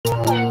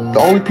The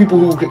only people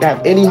who could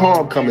have any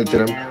harm coming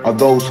to them are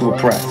those who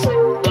oppress.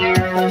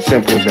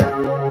 Simple as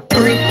that.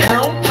 3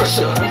 pound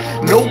pressure,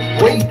 no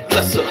weight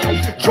lesser.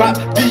 Drop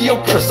the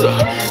oppressor,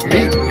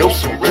 make no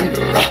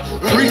surrender.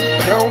 3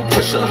 pound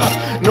pressure,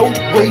 no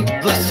weight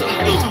lesser.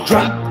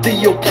 Drop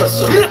the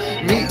oppressor,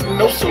 make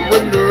no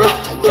surrender.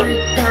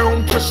 3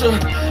 pound pressure,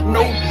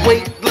 no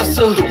weight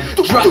lesser.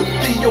 Drop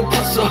the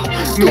oppressor,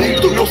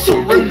 make no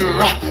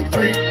surrender.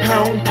 3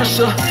 pound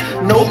pressure,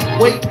 no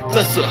weight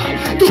lesser.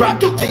 Drop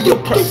the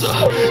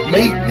oppressor,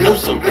 make no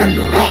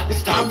surrender.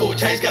 It's time for a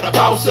change, gotta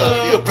bounce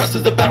up. The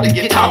oppressor's about to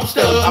get tossed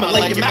up. I'ma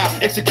lay him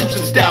out,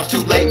 execution style's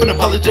too late for an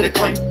apologetic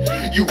claim.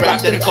 You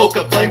wrapped in a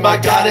coca flame, by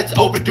God, it's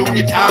overdue.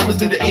 Your time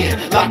is in the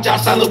end. Locked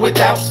out silent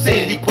without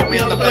sin. He put me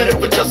on the planet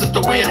for justice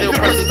to win. The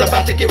oppressor's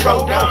about to get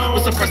rolled down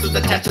with suppressors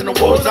attached in the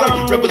war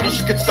zone.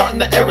 Revolution could start in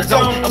the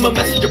Arizona. I'm a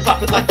messenger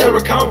prophet like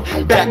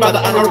Farrakhan, backed by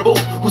the honorable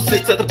who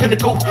sits at the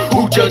pinnacle,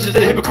 who judges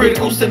the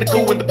hypocritical,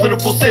 cynical, and the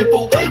plentiful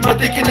sinful. My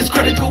thinking is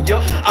critical.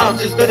 I'm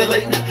just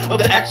ventilating of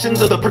the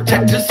actions of the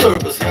protective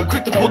service.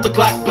 Quick to pull the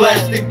Glock,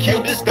 blast and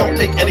kill. This don't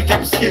take any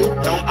type of skill.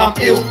 I'm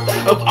ill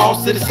of all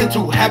citizens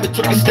who haven't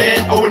took a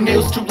stand.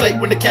 O'Neill's too late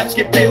when the caps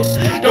get peeled.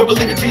 Don't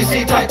believe a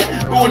GC type.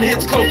 Going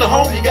hits close to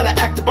home. You gotta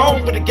act the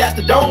bone, but it got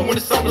the dome when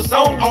it's on the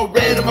zone. All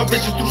red in my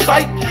vision through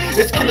sight.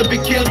 It's killer be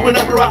killed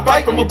whenever I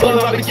fight. From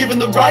above I've been given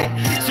the right.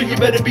 So you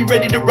better be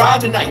ready to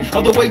ride tonight.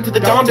 All the way to the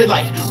dawn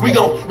daylight. We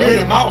gon' win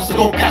them all, so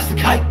gon' pass the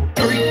kite.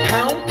 3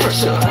 pound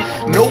pressure,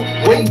 no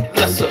weight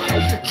lesser.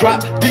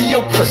 Drop the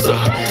oppressor,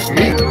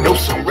 make no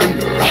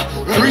surrender.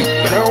 3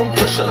 pound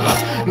pressure,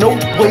 no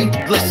weight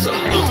lesser.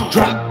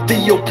 Drop the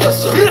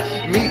oppressor,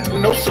 make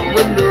no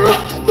surrender.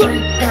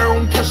 3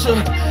 pound pressure,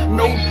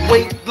 no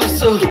weight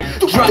lesser.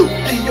 Drop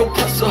the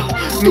oppressor,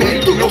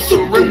 make no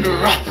surrender.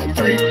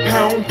 3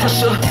 pound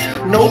pressure,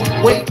 no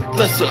weight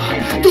lesser.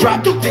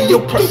 Drop the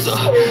oppressor,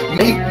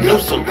 make no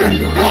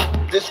surrender.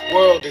 This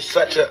world is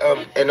such a,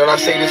 and when I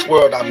say this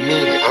world, I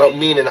mean it. I don't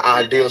mean in the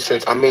ideal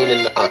sense. I mean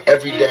in the,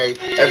 every day,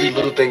 every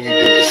little thing you do.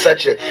 It's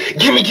such a,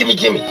 gimme, gimme,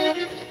 gimme.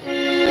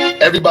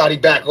 Everybody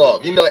back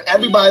off. You know,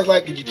 everybody's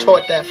like, you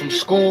taught that from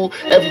school,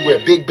 everywhere.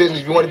 Big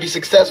business, you want to be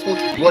successful,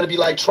 you want to be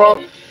like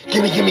Trump,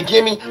 gimme, gimme,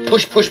 gimme,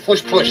 push, push,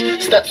 push, push,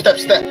 step, step,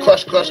 step,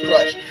 crush, crush,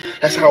 crush.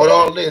 That's how it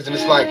all is, and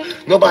it's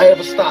like, nobody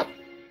ever stopped.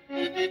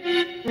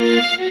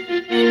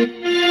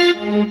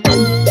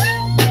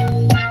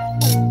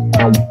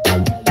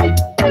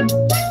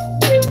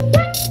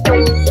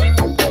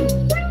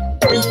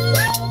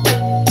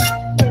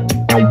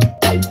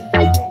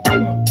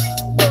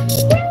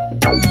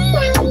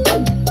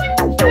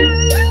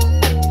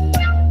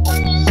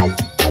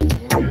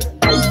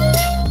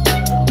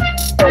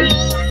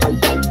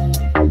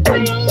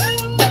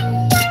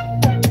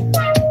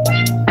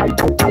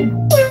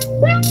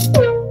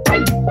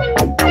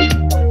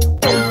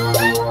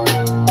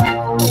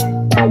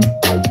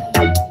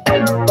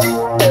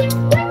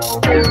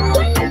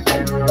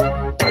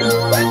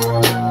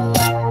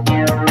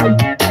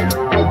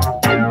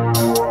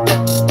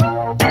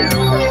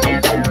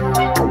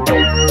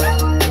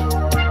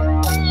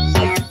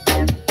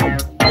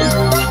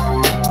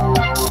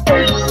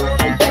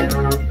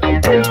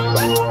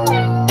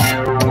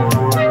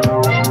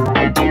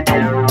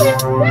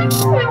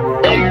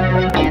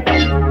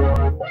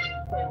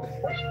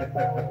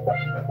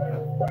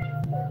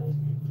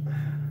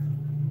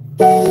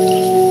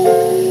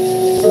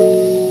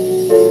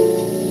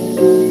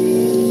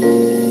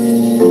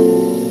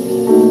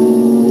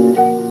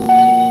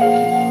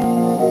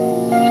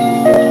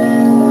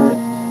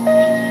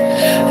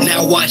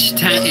 Watch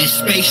time and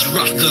space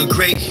rock the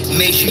great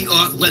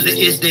matriarch, whether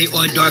it's day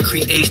or dark,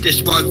 creates the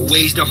spark,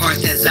 waves the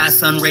heart as I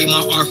sun ray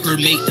my art her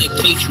make the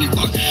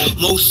patriarch.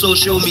 Most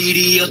social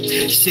media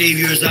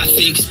saviors are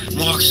fakes,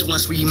 marks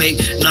once we make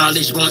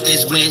knowledge one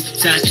is when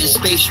time and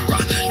space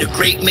rock. The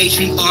great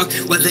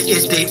matriarch, whether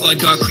it's day or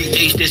dark,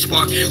 creates the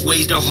spark,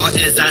 waves the heart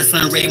as I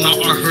sun ray my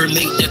art her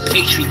make the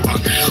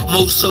patriarch.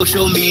 Most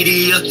social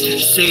media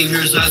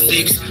saviors are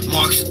fakes,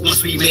 marks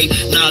once we make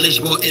knowledge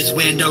one is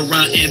when the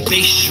run and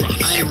bass drop.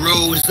 I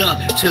rose up,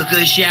 took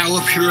a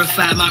shower,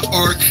 purified my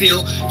arc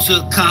field,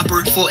 took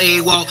copper for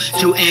a walk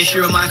to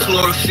ensure my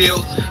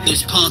chlorophyll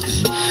is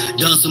pumping.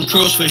 Done some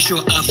curls for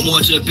sure, I've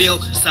more to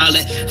build.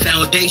 Solid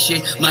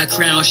foundation, my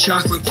crown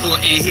chakra core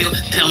and hill,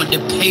 pound the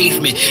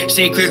pavement.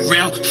 Sacred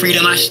ground,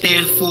 freedom I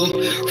stand for.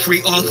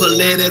 Free all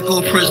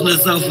political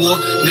prisoners of war,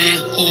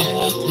 man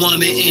or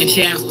woman and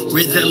child.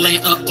 Rid the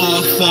land of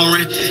all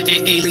foreign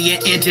and alien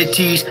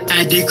entities.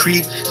 I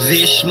decree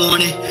this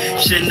morning,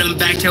 send them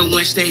back to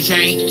whence they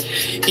came.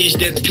 Is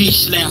the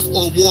peace laugh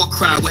or war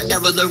cry,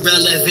 whatever the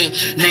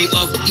relevant name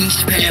of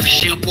each path,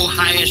 simple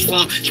highest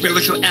form,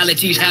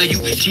 spirituality's how you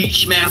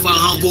teach math. A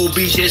humble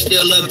beast is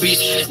still a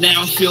beast.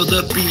 Now feel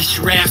the beast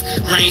wrath,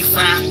 rain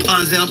fire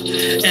on them,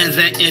 and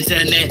the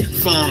internet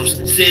forms,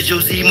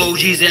 sigils,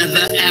 emojis, and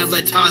the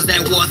avatars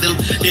that wore them.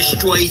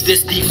 Destroy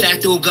this de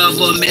facto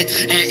government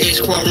and its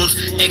quorums.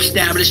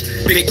 establish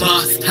Big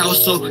Ma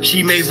house so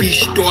she may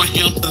restore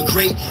him. The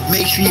great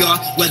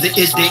matriarch, whether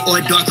it's day or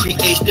dark,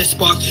 creates the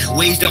spark.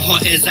 Ways the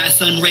heart as I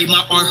sun ray,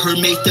 my art her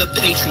make the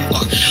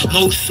patriarch.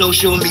 Most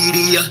social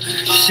media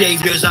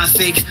saviors are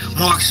fakes.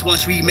 Marks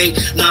once we make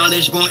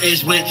knowledge born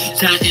is when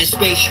time and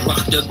space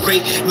rock. The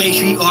great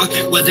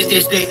matriarch, whether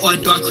it's day or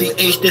dark,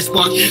 creates the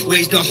spark.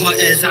 Ways the heart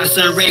as I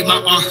sun ray,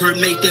 my art her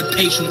make the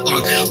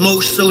patriarch.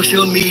 Most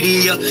social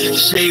media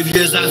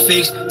saviors are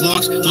fakes.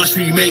 Marks once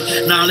we make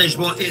knowledge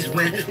born is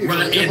when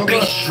run and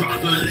bass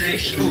rock.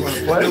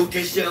 We'll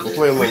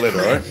play a little later,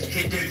 alright?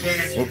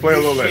 We'll play a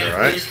little later,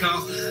 alright? I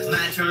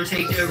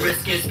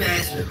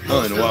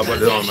don't know why I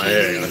put it on my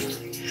head.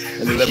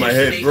 And then let my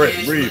head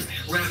breathe.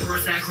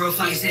 Rappers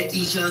sacrificing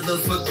each other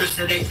for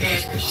percentage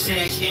cash.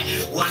 Second,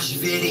 watch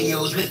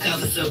videos without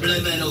the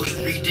subliminals.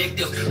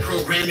 Predictive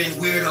programming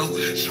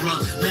weirdos.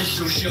 Run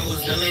menstrual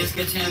shows. The land's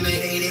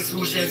contaminated.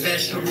 Fruits and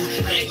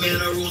vegetables. Like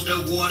minerals,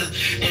 the water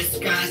and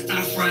skies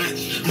are fried.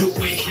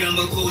 Liquid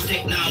chemicals,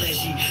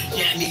 technology.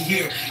 Got me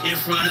here in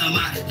front of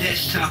my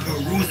desktop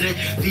perusing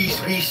these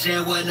beats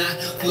and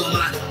whatnot. For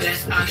my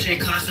best option,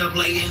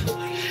 contemplating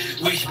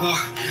which bar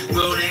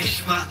will next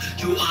spot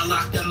to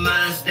unlock the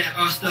minds that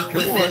are stuck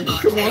within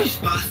a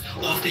spots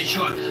off the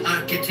chart.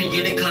 I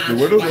continue to climb,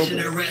 watching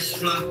the rest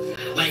flop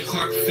like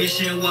carp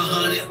fishing,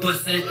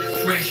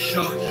 100% fresh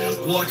shark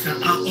water.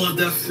 I'm on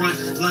the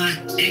front line.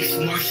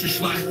 Ex-Martian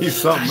SWAT. He's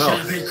something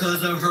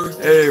else.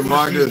 Hey,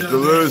 Marcus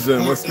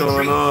Delusion, what's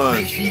going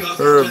on?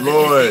 Herb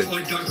Lloyd,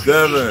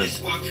 Devin,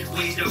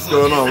 what's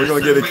going on? We're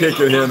gonna get a kick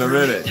in here in a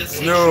minute.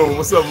 Snoop,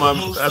 what's up,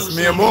 man? That's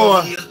me and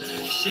more.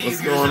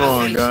 What's going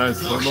on, guys?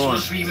 Come on.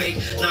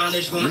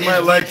 You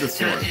might like this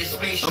one.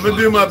 I'm going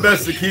to do my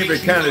best to keep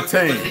it kind of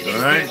tame,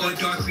 all right? I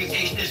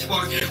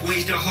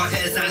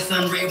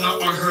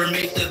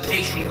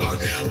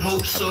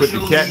put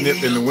the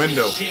catnip in the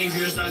window.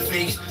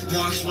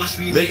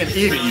 They can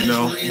eat it, you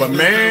know. But,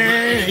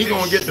 man, he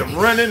going to get them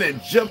running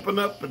and jumping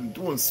up and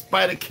doing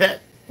spider cat.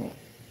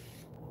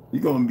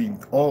 You're going to be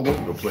all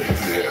over the place.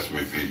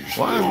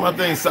 Why is my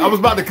thing... I was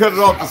about to cut it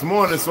off this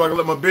morning so I can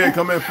let my beard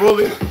come in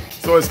fully.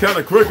 So it's kind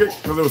of crooked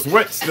because it was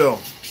wet still.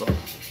 So.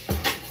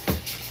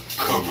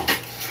 Come on.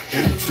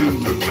 Into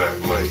the black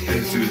light,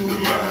 into the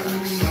mind.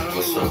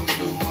 What's up,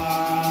 dude?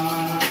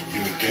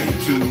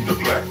 Into the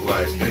black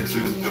light, into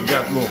the mind.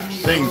 Got little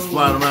things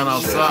flying around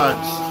outside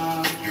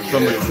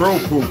from the crow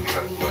poop.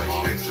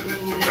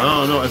 I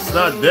don't know. It's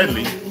not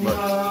deadly, but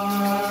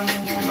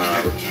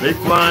they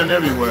flying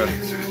everywhere.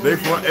 They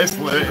fly, it's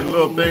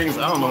little things.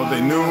 I don't know if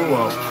they knew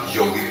or.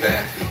 Yo, we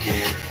back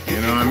again.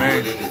 You know what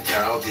I mean?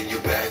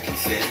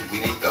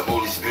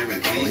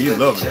 Oh, he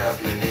loves it.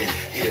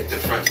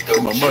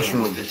 My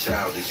mushroom.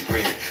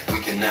 We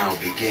can now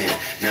begin.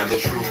 Now the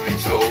truth be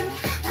told,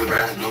 we're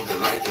riding on the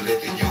light to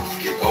let the youth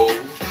get old.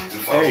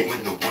 Hey,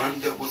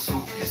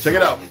 check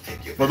it out.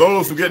 For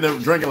those who get them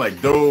drinking like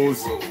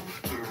those,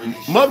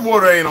 mud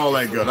water ain't all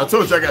that good. I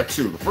told you I got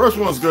two. The first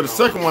one's good. The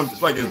second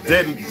one's like it's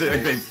dead.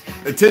 Like they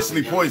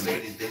intentionally poisoned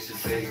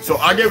it. So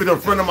I gave it to a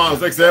friend of mine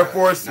who's ex-Air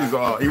Force. He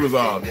was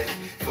a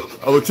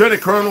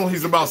lieutenant colonel.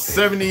 He's about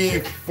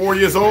 74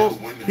 years old.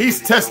 He's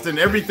testing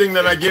everything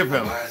that I give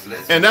him.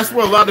 And that's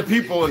where a lot of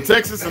people in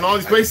Texas and all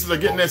these places are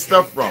getting their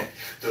stuff from.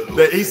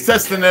 That he's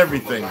testing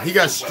everything. He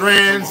got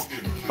strands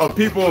of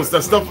people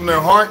that stuff from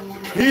their heart.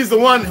 He's the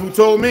one who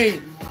told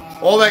me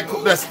all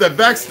that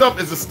back stuff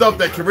is the stuff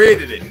that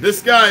created it.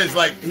 This guy is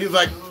like, he's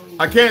like,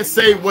 I can't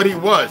say what he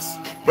was,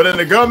 but in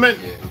the government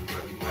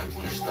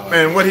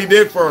and what he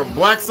did for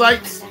black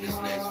sites,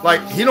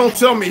 like he don't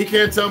tell me, he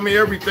can't tell me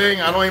everything.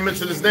 I don't even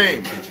mention his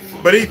name,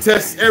 but he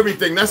tests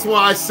everything. That's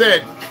why I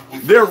said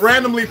they're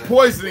randomly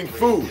poisoning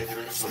food,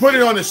 put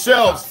it on the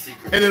shelves,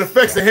 and it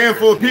affects a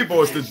handful of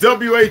people. It's the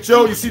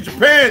WHO. You see,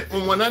 Japan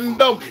when nothing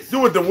don't do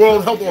with the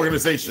World Health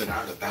Organization.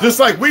 Just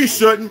like we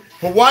shouldn't.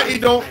 Hawaii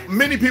don't.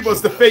 Many people,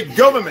 it's the fake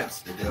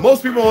governments.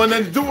 Most people want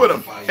nothing to do with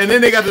them. And then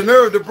they got the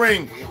nerve to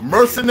bring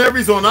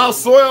mercenaries on our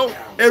soil.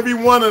 Every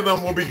one of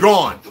them will be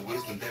gone.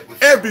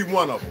 Every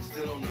one of them.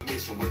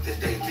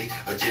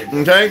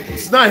 Okay?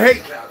 It's not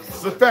hate.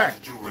 It's a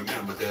fact.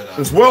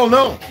 It's well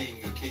known.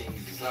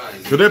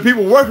 So there are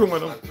people working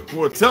with them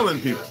who are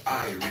telling people.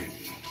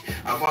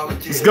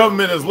 This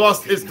government has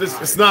lost,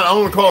 it's not, I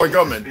don't want to call it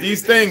government.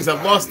 These things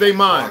have lost their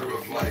mind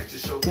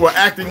who are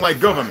acting like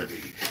government.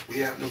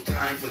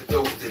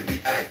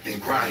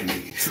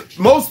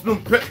 Most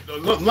of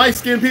them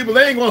light-skinned people,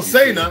 they ain't going to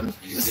say nothing.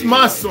 This is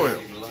my soil.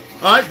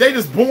 All right? They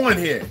just born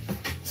here.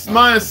 It's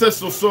my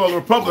ancestral soil,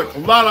 republic. A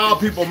lot of our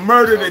people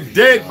murdered and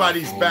dead by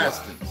these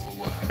bastards.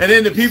 And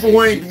then the people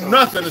who ain't do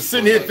nothing are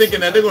sitting here thinking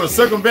that they're going to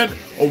circumvent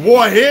a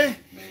war here.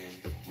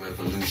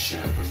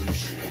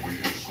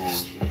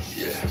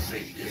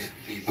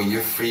 When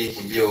you're free,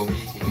 yo.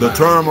 The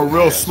term a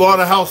real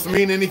slaughterhouse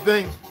mean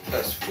anything?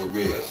 That's for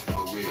real.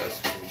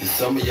 And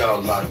some of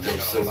y'all locked up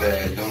so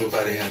bad, don't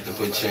nobody have to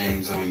put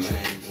chains on you.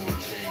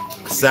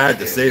 Sad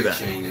to say that.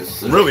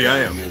 Really, I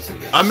am.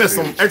 I met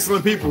some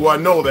excellent people who I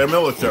know they're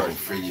military.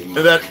 And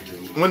that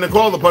when they're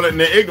called upon it in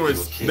their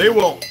ignorance, they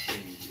will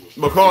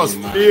because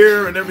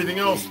fear and everything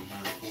else,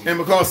 and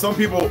because some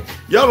people,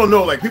 y'all don't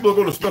know, like people who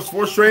go to special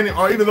force training,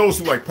 or even those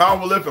who like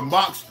power lift and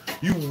box,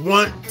 you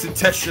want to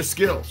test your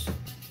skills.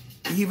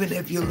 Even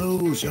if you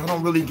lose, y'all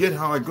don't really get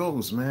how it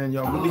goes, man.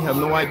 Y'all really have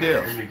no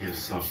idea. Let me get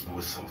something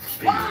with some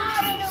feel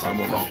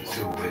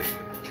to it.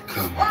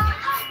 Come on.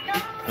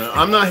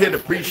 I'm not here to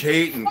preach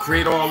hate and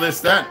create all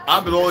this, that.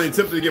 I've been only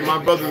attempting to get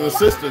my brothers and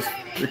sisters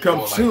to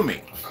come to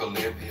me.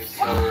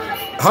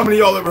 How many of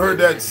y'all ever heard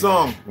that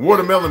song,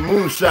 Watermelon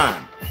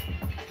Moonshine,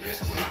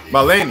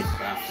 by Laney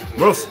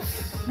Wilson,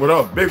 with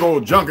a big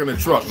old junk in the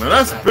truck? Now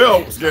that's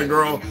Bill's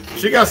girl.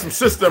 She got some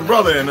sister and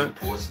brother in it.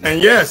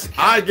 And yes,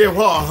 I'd give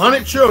her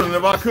 100 children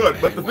if I could.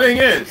 But the thing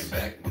is,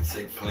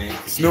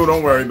 Snoop,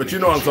 don't worry, but you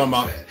know what I'm talking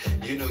about.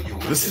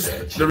 This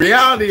is the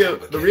reality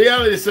of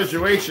the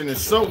situation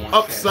is so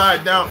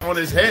upside down on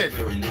his head.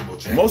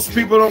 Most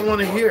people don't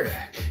want to hear it.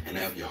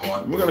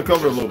 We're gonna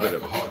cover a little bit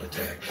of it.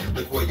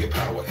 Look where your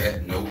power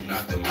at. No,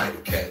 not the might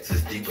of cats.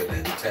 It's deeper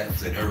than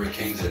taps and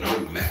hurricanes and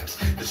old maps.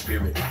 The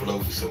spirit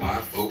flows, so my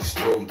folks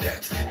throw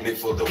that. Meant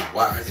for the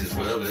wise as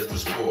well as the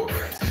spoor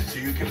rats. So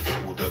you can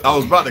fold up. I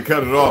was about to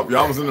cut it off.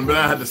 Y'all was in the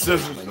middle. I had the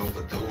scissors,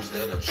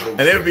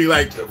 and it'd be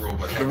like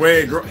the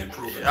way it grew.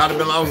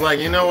 I was like,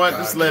 you know what?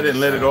 Just let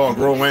it all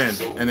grow in,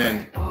 and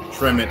then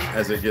trim it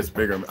as it gets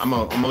bigger. I'm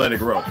gonna let it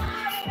grow.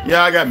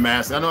 Yeah, I got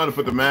masks. I know how to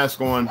put the mask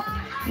on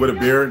with a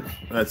beard.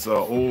 That's an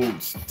old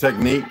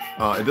technique.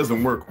 It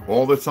doesn't work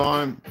all the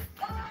time,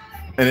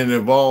 and it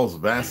involves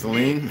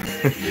Vaseline.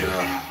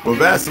 But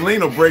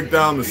Vaseline will break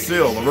down the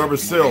seal, the rubber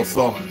seal.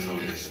 So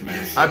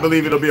I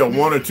believe it'll be a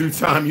 1 or 2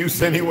 time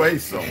use anyway.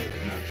 So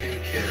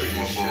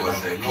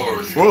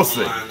we'll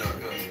see.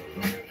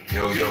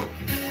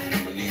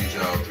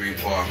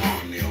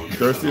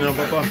 Thirsty now,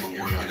 Papa?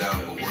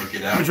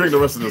 Let me drink the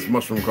rest of this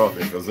mushroom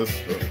coffee because this.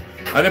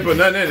 I didn't put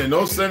nothing in it.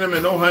 No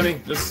cinnamon, no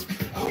honey. Just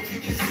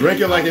drink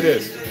it like it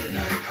is.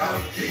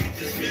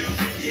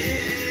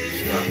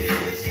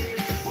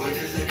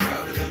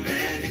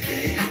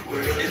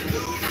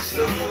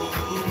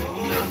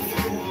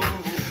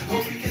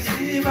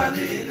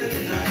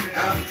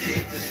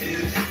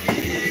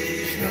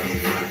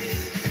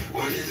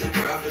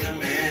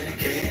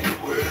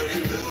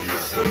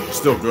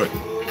 Still good.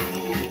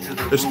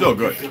 It's still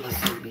good.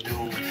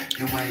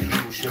 You might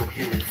lose your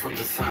hearing from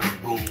the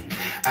sonic boom.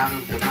 Out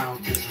of the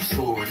mouth is a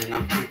sword and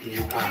I'm taking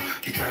you out.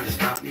 You try to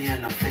stop me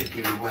and I'm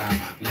taking you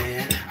out.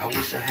 Man, I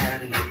wish I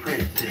had an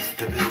apprentice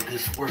to build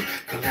this work.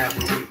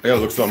 Collaborate. I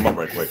gotta look something up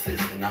right quick.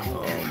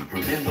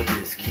 Remember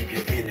this, keep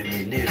your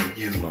enemy near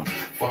you.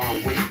 Far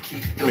away,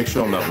 keep make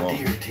sure I'm not wrong.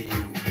 dear to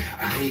you.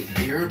 I hate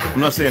beer, but I'm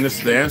not saying this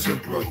is the answer.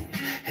 But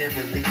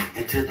heavily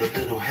into the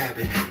little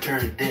habit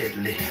turned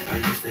deadly. I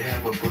used to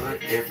have a bud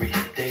every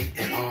day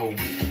and all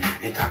week.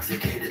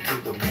 Intoxicated to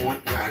the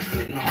point where I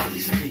couldn't hardly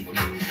speak.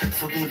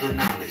 So do the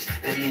knowledge,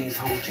 that means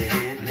hold your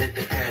head, let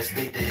the past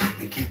stay dead,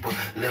 and keep a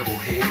level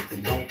head,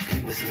 and don't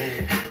be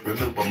misled.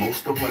 Remember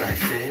most of what I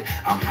said,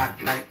 I'm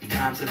hot like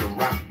times in the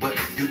rock, but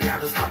you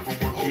gotta stop for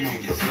working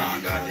on the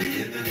song. At the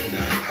end of the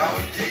night,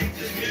 I'll take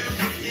this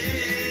music,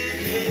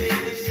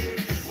 yes.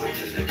 What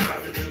does it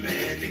profit the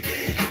man to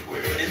gain the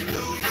world and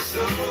lose the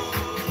soul?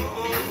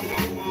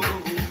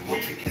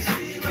 Hope you can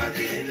see by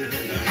the end of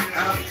the night,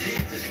 I'll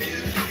take this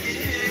music,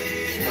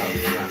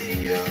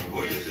 yes.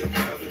 What does it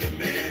profit the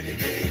man to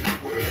gain the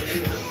world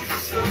and lose the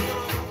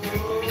soul?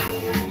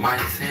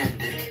 Mike's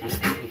handed, I'm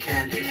speaking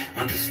candid.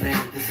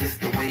 Understand this is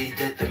the way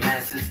that the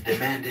masses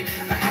demand it.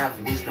 I have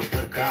wisdom,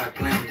 but God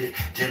planned it.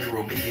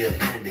 General media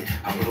landed.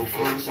 I blow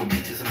flows on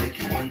beaches and make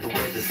you wonder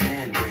where the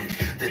sand went.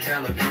 The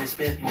Taliban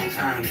spent more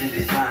time in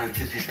design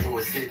to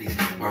destroy cities.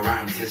 My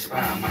rhymes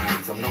inspire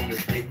minds. I'm known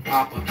as Big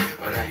Papa,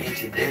 but I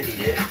ain't your daddy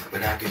yet.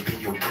 But I could be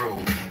your bro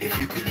if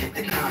you could get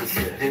the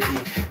concept. There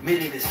be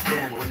many that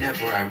stand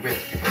whenever I rip,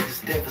 but it's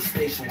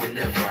devastation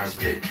whenever I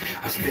spit.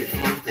 I spit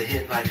flows that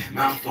hit like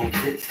mouth on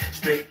tits,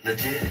 straight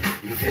legit.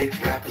 You fake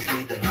rappers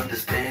need to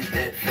understand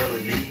that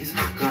felonies,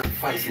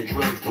 gunfights and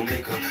drugs don't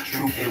make a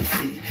true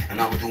MC.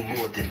 And I will do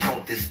more than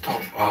talk this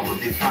talk. I will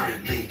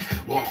defiantly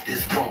walk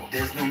this walk.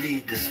 There's no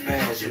need to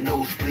spaz. Your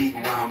nose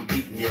bleeding while I'm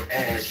beating your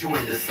ass. You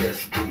in the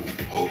cesspool.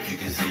 Hope you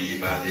can see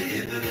by the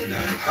end of the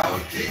night.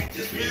 I'll take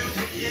this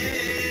music,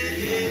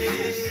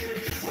 yes.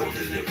 What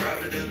does it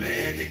profit a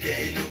man to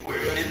gain the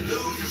world and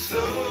lose his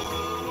soul?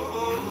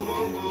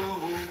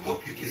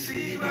 Hope you can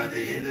see by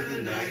the end of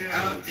the night.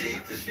 I'll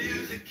take this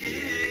music,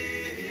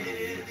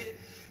 yes.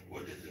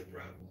 What does it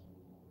profit?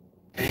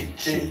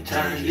 Ancient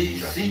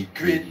Chinese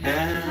secret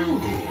now.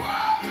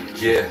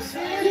 Yes.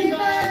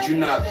 Did you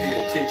not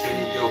pay attention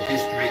in your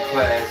history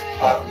class?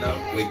 Partner,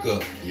 wake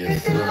up.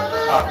 Yes, sir.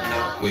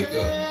 Partner, wake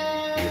up.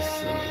 Yes,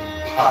 sir.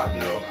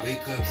 Partner,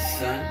 wake up,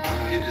 son.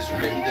 It is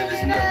written that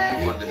there's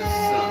nothing new under the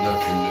sun,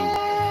 nothing new.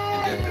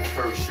 And that the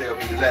first shall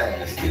be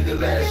last, and the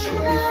last shall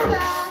be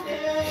first.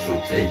 So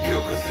take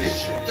your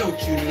position. Don't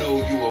you know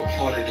you are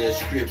part of that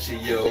scripture,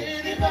 yo?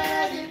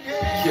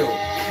 Yo,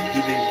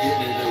 you've been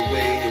getting in the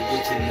way and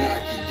what you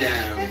knock you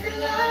down.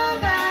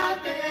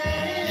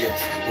 Yes,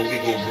 but we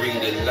gon' bring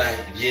the light,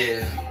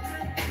 yeah.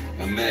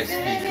 A Max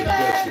Speed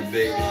production,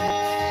 baby.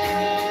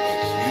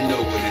 You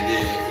know what it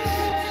is.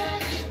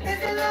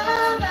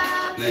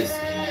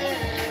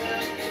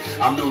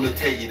 Listen, I'm known to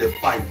tell you to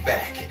fight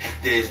back.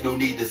 There's no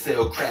need to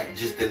sell crack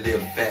just to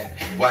live fat.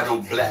 Why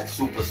don't black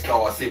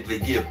superstars simply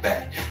give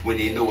back when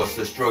they know it's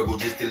a struggle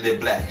just to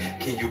live black?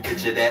 Can you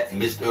picture that,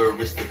 Mr.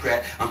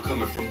 Aristocrat? I'm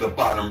coming from the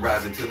bottom,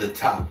 rising to the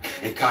top,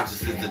 and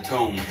conscious is the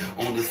tone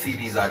on the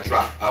CDs I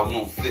drop. I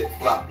won't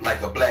flip-flop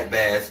like a black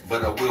bass,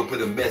 but I will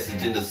put a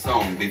message in the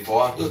song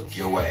before I hook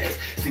your ass.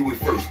 See, we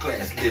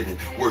first-class living,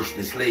 worse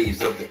than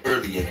slaves of the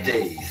earlier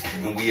days,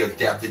 and we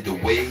adapted the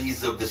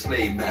ways of the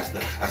slave master.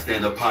 I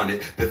stand upon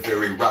it, the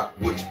very rock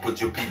which put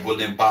your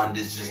people in bondage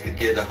just to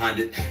get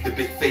 100. The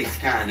big face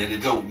kind, and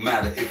it don't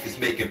matter if it's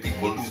making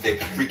people lose their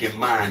freaking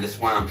mind. That's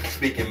why I'm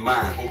speaking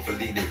mine,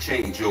 hopefully to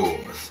change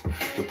yours,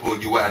 to pull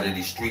you out of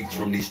these streets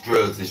from these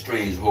drugs and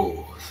strange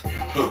whores.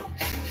 Huh.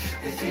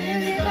 Is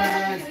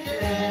anybody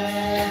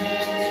there?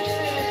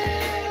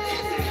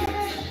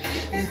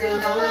 Is there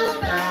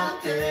love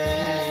out there?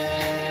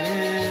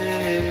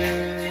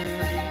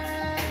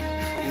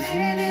 Is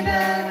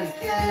anybody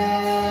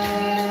there?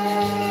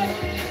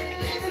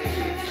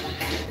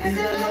 Is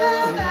there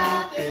love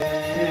out there?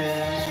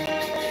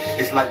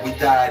 It's like we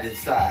died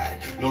inside,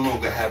 no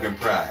longer having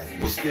pride.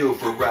 We're still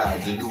for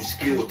rides, a new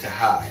skill to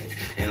hide.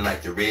 And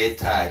like the red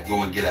tide,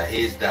 go and get our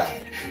heads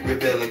dyed.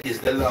 Rebel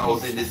against the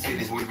laws in the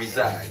cities we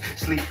reside.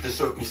 Sleep the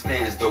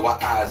circumstance, though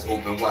our eyes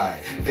open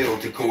wide. Fail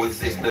to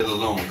coexist, let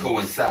alone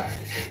coincide.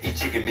 Eat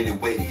chicken many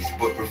ways,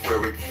 but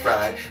prefer it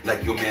fried.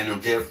 Like your man on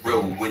death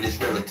row when his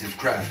relatives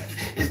cried.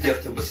 It's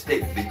death a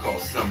mistake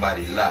because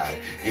somebody lied.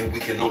 And we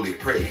can only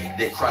pray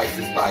that Christ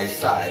is by his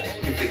side.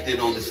 Convicted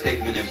on the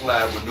statement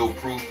implied with no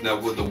proof. Now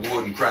will the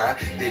warden cry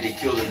that he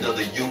killed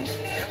another youth?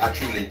 I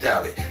truly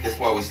doubt it, that's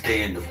why we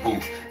stay in the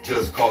booth.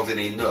 Just cause it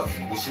ain't enough,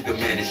 we should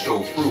demand and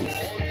show proof.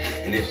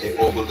 And if they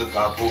overlook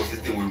our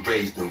voices, then we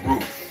raise the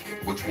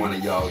roof. Which one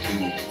of y'all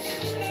do?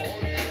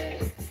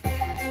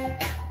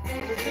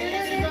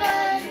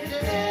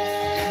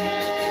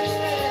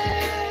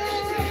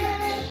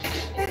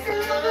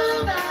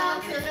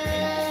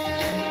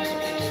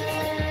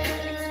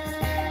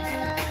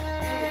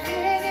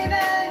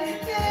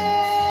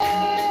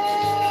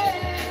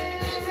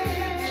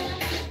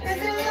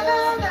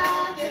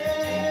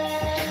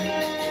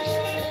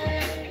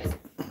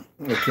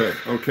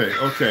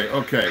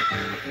 Okay.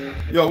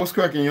 Yo, what's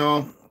cracking,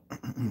 y'all?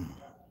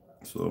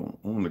 So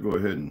I'm gonna go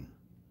ahead and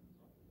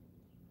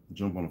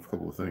jump on a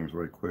couple of things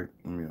right quick.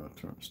 Let me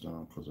turn this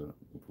down because I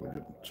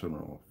get the turn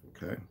off.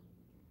 Okay.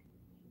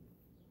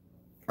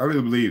 I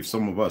really believe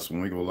some of us,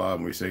 when we go live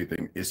and we say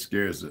things, it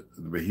scares the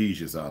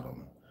bejesus out of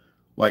them.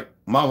 Like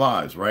my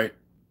lives, right?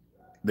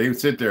 They would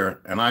sit there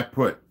and I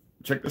put,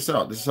 check this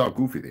out. This is how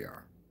goofy they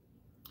are.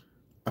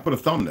 I put a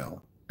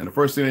thumbnail. And the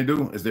first thing they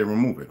do is they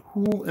remove it.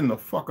 Who in the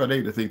fuck are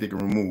they to think they can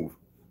remove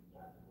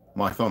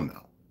my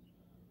thumbnail?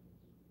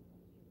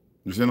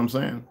 You see what I'm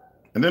saying?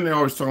 And then they're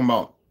always talking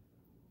about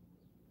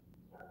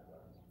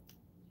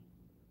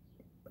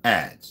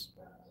ads.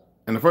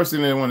 And the first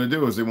thing they want to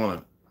do is they want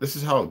to, this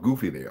is how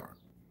goofy they are.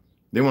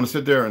 They want to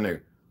sit there and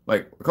they,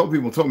 like a couple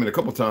people told me a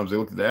couple times they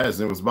looked at the ads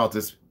and it was about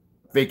this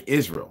fake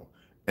Israel.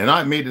 And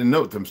I made a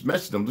note to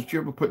message them, don't you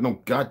ever put no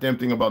goddamn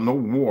thing about no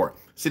war.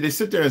 See, they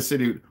sit there and say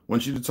they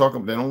want you to talk,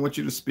 they don't want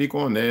you to speak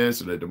on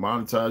this, or they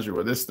demonetize you,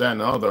 or this, that,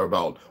 and the other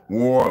about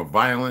war or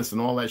violence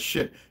and all that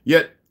shit.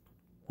 Yet,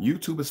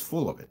 YouTube is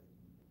full of it.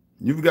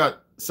 You've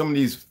got some of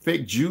these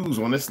fake Jews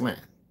on this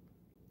land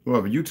who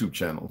have a YouTube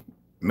channel,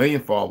 1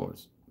 million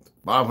followers,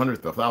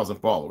 500 to 1,000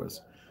 followers,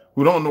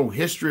 who don't know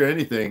history or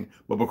anything,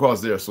 but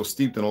because they're so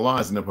steeped in the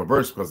lies and they're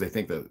perverse because they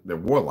think that they're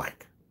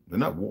warlike. They're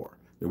not war.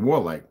 They're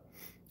warlike.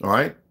 All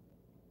right,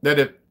 that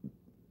if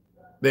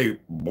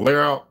they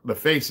blare out the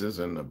faces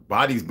and the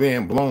bodies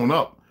being blown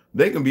up,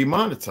 they can be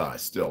monetized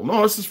still.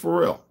 No, this is for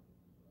real.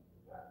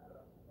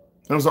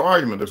 There's an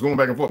argument that's going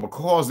back and forth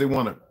because they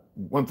want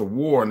the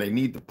war and they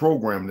need the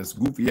program, this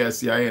goofy ass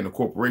CIA and the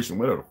corporation,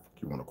 whatever the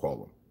fuck you want to call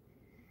them.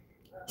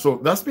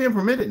 So that's being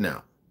permitted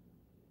now.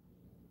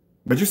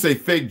 But you say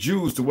fake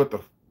Jews to what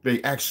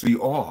they actually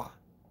are.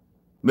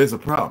 There's a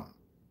problem.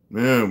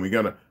 Man, we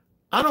gotta.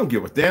 I don't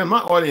give a damn.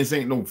 My audience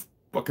ain't no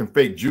fucking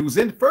fake Jews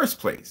in the first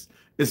place.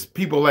 It's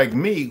people like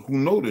me who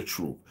know the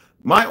truth.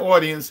 My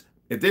audience,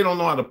 if they don't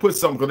know how to put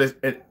something, because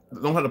they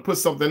don't know how to put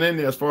something in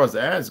there as far as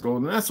the ads go,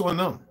 then that's on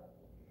them.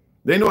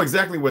 They know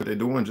exactly what they're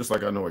doing, just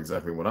like I know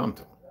exactly what I'm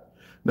doing.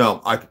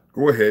 Now, I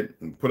go ahead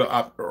and put an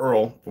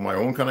URL for my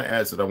own kind of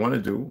ads that I want to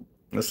do.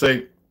 Let's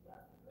say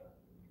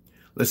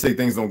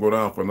things don't go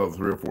down for another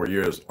 3 or 4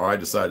 years, or I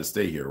decide to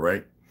stay here,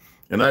 right?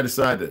 And I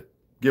decide to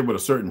give it a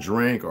certain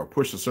drink or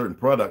push a certain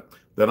product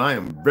that I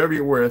am very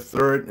aware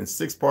 3rd and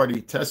 6th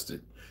party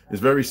tested is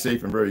very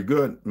safe and very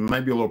good. It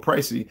might be a little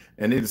pricey,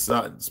 and they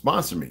decide to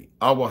sponsor me.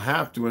 I will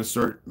have to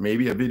insert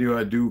maybe a video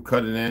I do,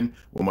 cut it in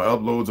with my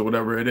uploads or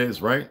whatever it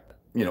is, right?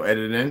 You know,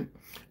 edit it in.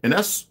 And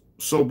that's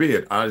so be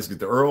it. I just get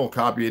the URL,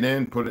 copy it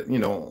in, put it, you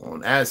know,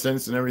 on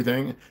AdSense and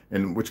everything,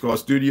 and which called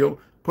Studio,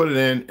 put it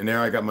in, and there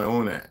I got my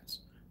own ads.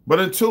 But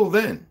until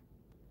then,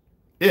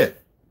 if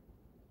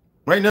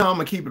Right now, I'm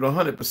gonna keep it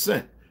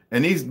 100%.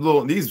 And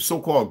these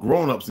so-called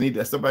grown-ups need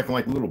to stop acting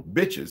like little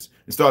bitches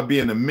and start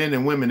being the men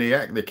and women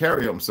they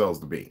carry themselves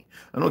to be.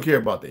 I don't care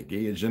about their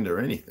gay agenda or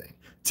anything.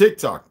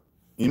 TikTok,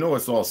 you know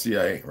it's all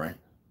CIA, right?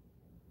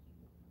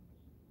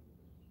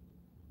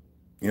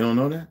 You don't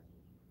know that?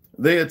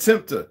 They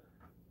attempt to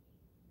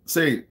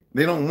say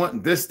they don't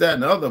want this, that,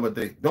 and the other, but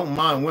they don't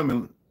mind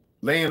women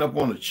laying up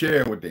on a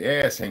chair with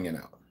their ass hanging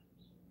out.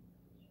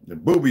 The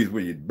boobies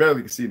where you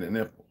barely can see the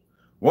nipple.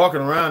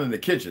 Walking around in the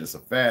kitchen, it's a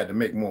fad to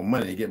make more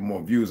money, get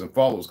more views and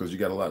followers because you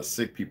got a lot of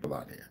sick people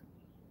out here.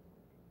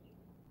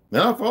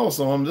 Now I follow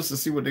some of them just to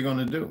see what they're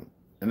going to do.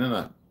 And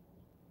then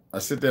I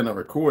sit there and I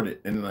record it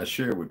and then I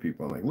share it with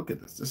people. I'm like, look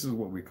at this. This is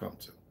what we come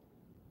to.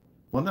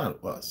 Well,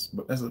 not us,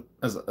 but as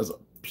a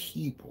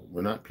people.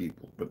 We're not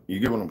people, but you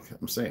get what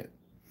I'm saying.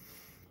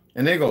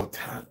 And they go,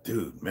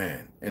 dude,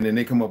 man. And then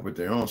they come up with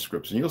their own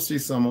scripts. And you'll see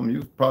some of them.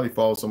 You probably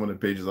follow some of the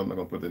pages. I'm not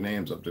going to put their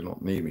names up. They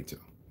don't need me to.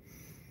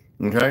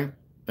 Okay?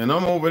 And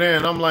I'm over there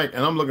and I'm like,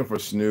 and I'm looking for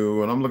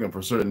Snoo and I'm looking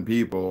for certain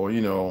people,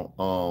 you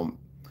know,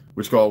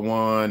 which called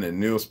One and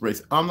Neil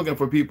Sprace. I'm looking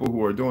for people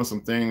who are doing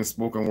some things,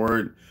 spoken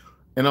word,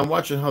 and I'm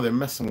watching how they're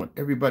messing with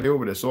everybody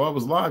over there. So I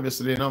was live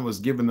yesterday and I was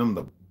giving them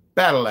the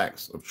battle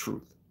axe of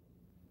truth.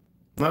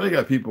 Now they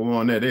got people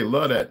on there. They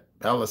love that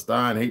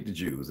Palestine hate the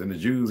Jews and the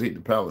Jews hate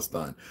the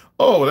Palestine.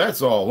 Oh,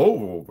 that's all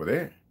over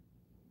there.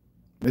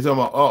 They talking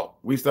about, oh,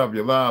 we stopped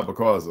your live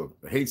because of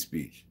hate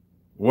speech.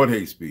 What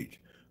hate speech?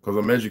 Because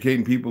I'm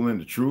educating people in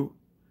the truth.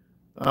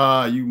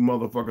 You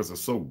motherfuckers are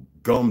so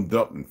gummed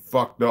up and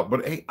fucked up.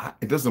 But hey,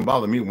 it doesn't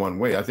bother me one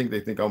way. I think they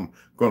think I'm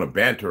going to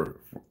banter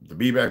to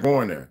be back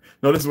on there.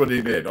 No, this is what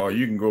they did. Oh,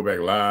 you can go back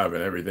live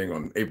and everything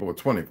on April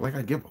 20th. Like,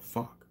 I give a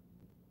fuck.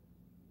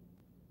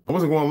 I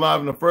wasn't going live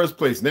in the first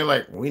place. And they're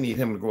like, we need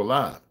him to go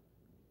live.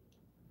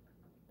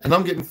 And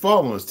I'm getting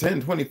followers,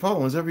 10, 20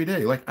 followers every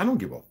day. Like, I don't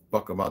give a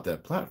fuck about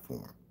that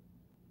platform.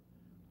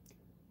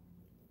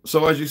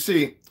 So as you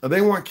see,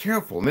 they weren't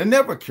careful. And they're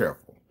never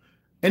careful.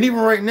 And even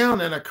right now,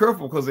 they're not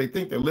careful because they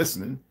think they're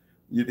listening.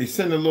 They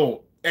send a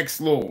little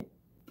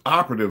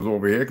operatives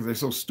over here because they're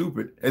so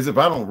stupid, as if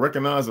I don't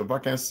recognize them if I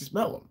can't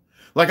smell them.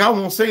 Like, I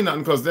won't say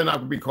nothing because then I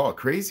could be called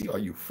crazy. Are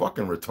you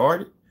fucking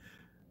retarded?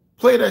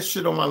 Play that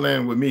shit on my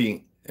land with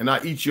me, and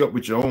I eat you up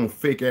with your own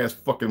fake-ass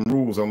fucking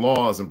rules and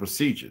laws and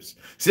procedures.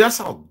 See, that's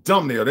how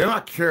dumb they are. They're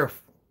not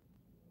careful.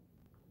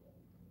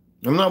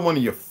 I'm not one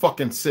of your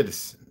fucking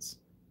citizens.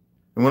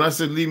 And when I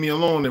said leave me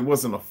alone, it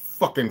wasn't a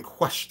fucking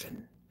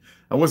question.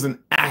 I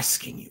wasn't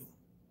asking you.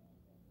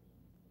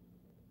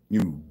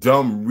 You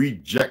dumb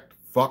reject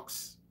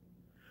fucks.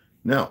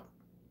 Now,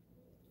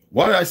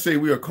 why did I say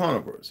we are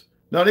carnivores?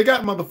 Now, they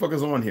got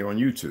motherfuckers on here on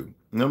YouTube.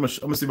 And I'm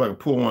gonna see if I can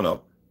pull one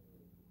up.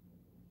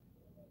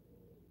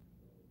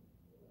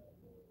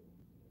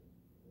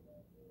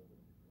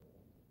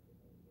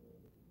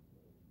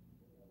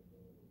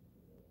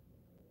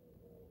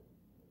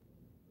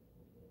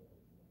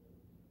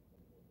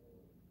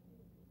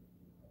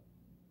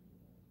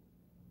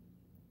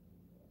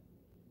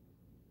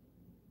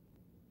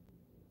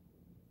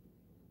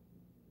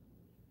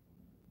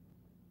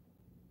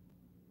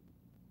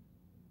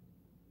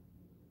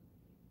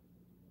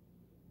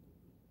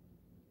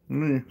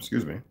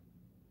 Excuse me.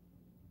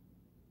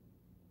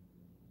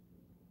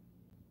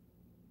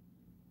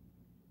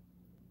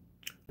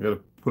 I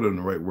gotta put it in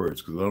the right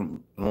words because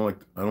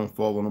I don't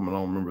follow them and I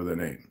don't remember their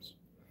names.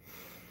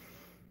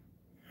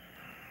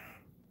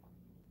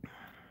 I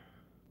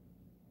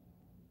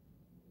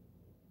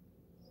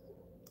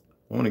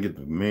want to get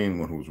the main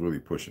one who's really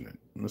pushing it.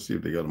 Let's see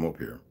if they got him up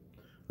here.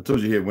 I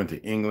told you he went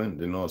to England,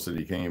 then all of a sudden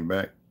he came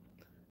back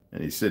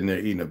and he's sitting there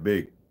eating a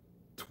big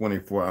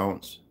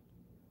 24-ounce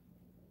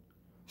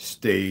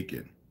steak.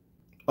 And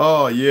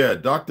oh yeah,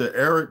 Dr.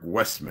 Eric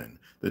Westman,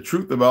 The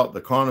Truth About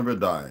the Carnivore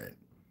Diet.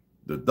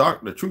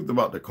 The Truth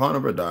About the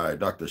Carnivore Diet,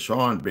 Dr.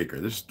 Sean Baker.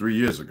 This is 3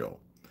 years ago.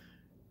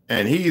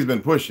 And he's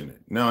been pushing it.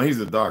 Now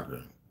he's a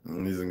doctor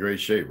and he's in great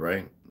shape,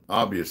 right?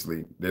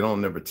 Obviously, they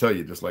don't never tell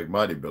you, just like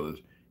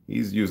bodybuilders.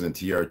 He's using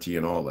TRT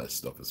and all that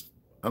stuff.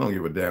 I don't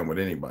give a damn what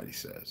anybody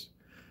says.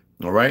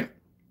 All right?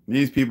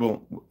 These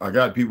people, I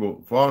got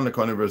people following the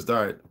carnivorous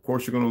diet. Of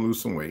course, you're going to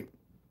lose some weight.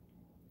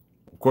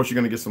 Of course, you're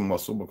going to get some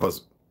muscle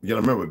because you got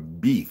to remember,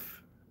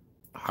 beef,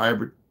 a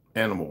hybrid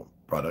animal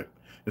product,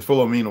 is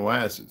full of amino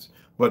acids.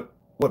 But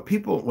what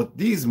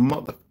these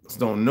motherfuckers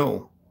don't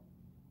know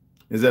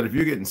is that if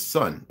you're getting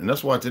sun, and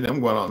that's why today I'm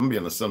going out, I'm going to be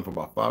in the sun for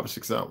about 5 or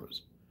 6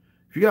 hours.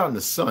 If you're out in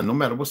the sun, no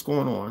matter what's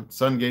going on,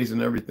 sun gazing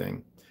and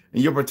everything,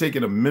 and you're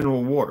partaking of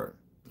mineral water,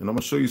 and I'm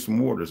going to show you some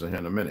waters in here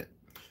in a minute,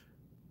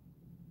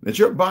 that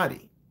your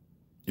body,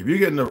 if you're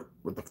getting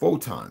with the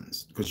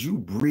photons, because you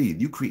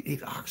breathe, you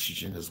create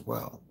oxygen as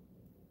well.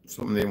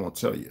 Something they won't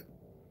tell you.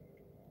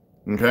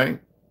 Okay?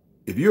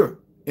 If you're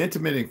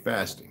intermittent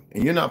fasting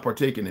and you're not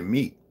partaking in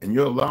meat and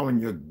you're allowing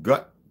your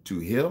gut to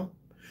heal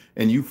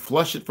and you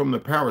flush it from the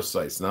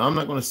parasites. Now, I'm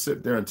not going to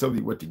sit there and tell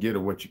you what to get or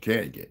what you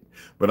can't get,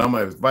 but I'm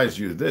going to advise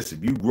you this.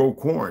 If you grow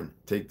corn,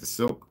 take the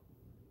silk,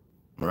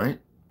 right?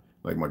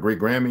 Like my great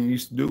grandma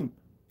used to do,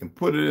 and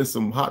put it in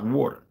some hot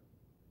water.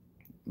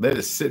 Let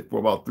it sit for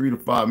about 3 to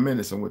 5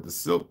 minutes, and with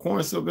the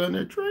corn silk in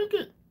there, drink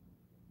it.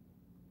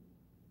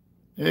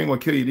 It ain't gonna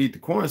kill you to eat the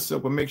corn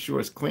silk, but make sure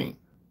it's clean.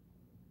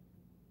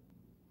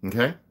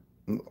 Okay?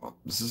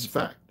 This is a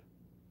fact.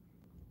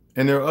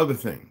 And there are other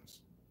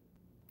things.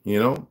 You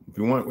know, if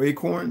you want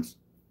acorns,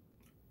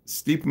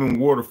 steep them in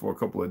water for a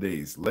couple of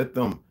days. Let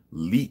them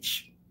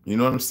leach. You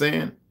know what I'm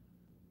saying?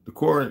 The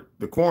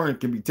corn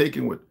can be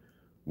taken with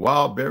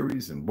wild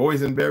berries and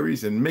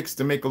boysenberries and mixed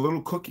to make a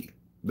little cookie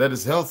that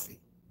is healthy.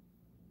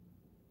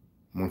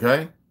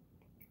 Okay?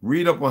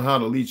 Read up on how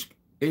to leach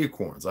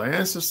acorns. Our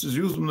ancestors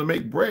used them to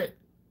make bread.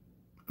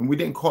 And we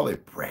didn't call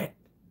it bread.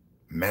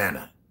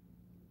 Manna.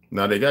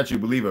 Now they got you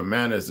believing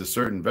manna is a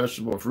certain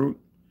vegetable or fruit.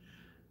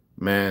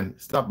 Man,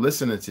 stop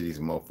listening to these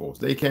mofos.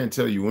 They can't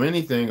tell you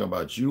anything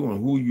about you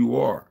and who you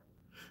are.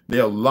 They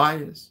are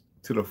liars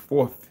to the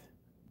fourth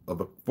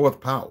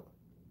power.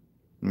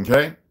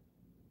 Okay?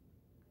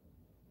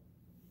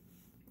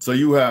 So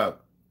you have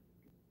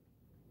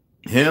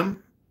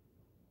him.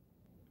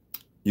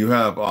 You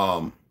have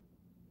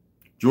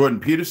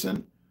Jordan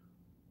Peterson.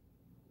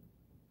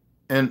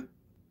 And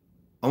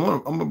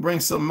I'm gonna bring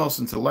something else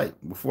into light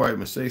before I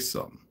even say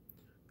something.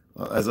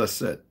 As I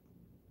said,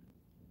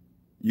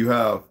 you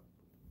have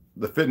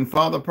the Fit and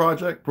Father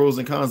Project, pros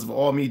and cons of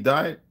all meat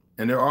diet.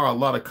 And there are a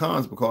lot of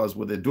cons because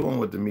what they're doing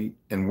with the meat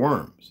and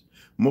worms.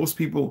 Most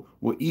people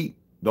will eat.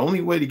 The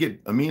only way to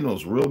get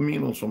aminos, real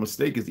aminos from a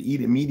steak is to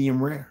eat it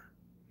medium rare.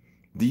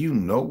 Do you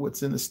know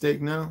what's in the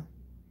steak now?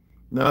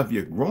 Now, if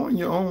you're growing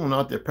your own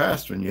out there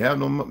pasturing, you have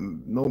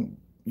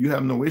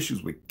no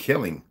issues with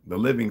killing the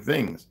living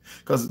things.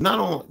 Because not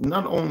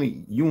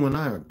only you and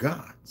I are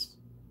gods.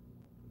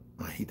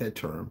 I hate that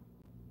term,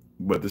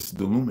 but this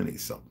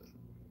illuminates something.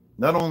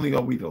 Not only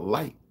are we the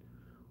light,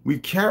 we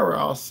carry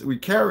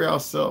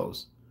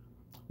ourselves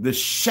the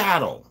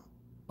shadow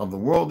of the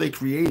world they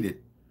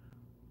created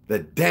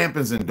that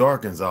dampens and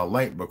darkens our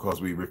light because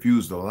we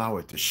refuse to allow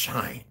it to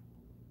shine.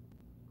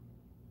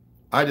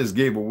 I just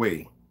gave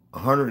away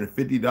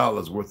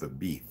 $150 worth of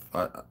beef,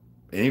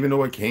 even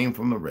though it came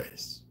from the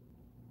rest.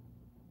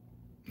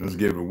 Let's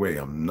give it away.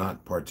 I'm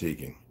not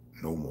partaking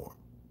no more.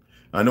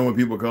 I know when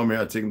people come here,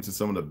 I take them to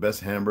some of the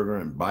best hamburger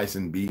and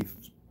bison beef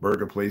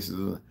burger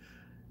places.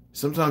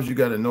 Sometimes you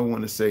got to know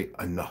when to say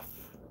enough.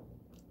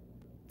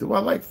 Do I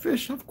like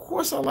fish? Of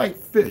course I like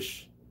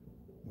fish.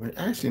 We're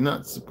actually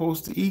not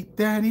supposed to eat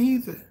that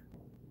either.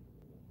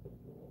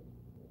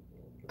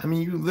 I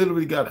mean, you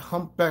literally got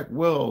humpback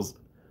whales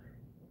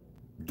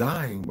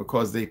dying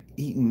because they've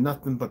eaten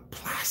nothing but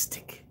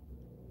plastic.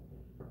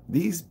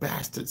 These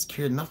bastards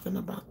care nothing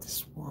about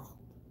this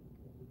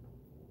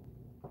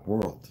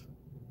world,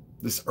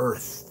 this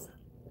earth,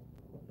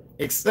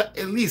 except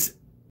at least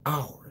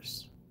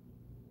ours.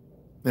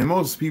 And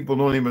most people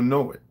don't even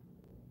know it.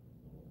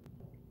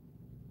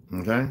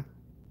 Okay?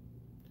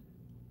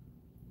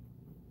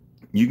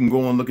 You can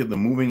go and look at the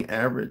moving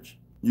average.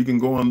 You can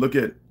go and look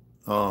at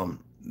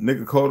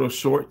Nicocado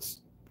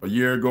Shorts a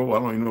year ago. I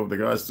don't even know if the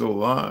guy's still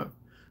alive.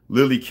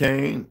 Lily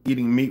Kane,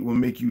 eating meat will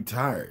make you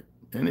tired.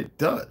 And it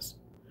does.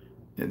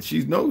 And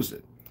she knows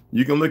it.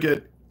 You can look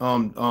at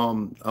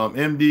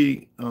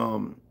MD,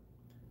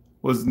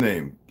 what's his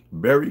name?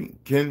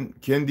 Ken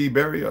D.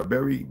 Berry or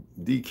Berry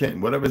D.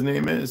 Kent, whatever his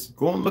name is.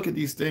 Go and look at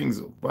these things.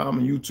 Find them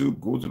on YouTube.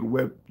 Go to the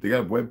web. They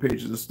got web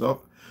pages and stuff.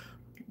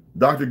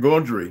 Dr.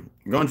 Gondry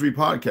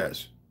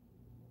podcast.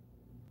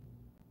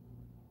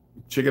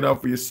 Check it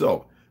out for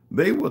yourself.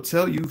 They will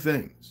tell you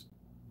things.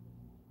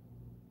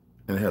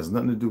 And it has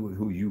nothing to do with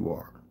who you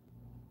are.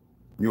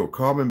 You're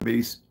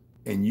carbon-based,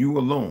 and you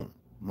alone,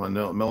 my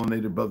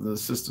melanated brothers and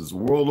sisters,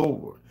 world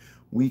over,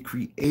 we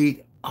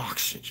create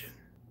oxygen.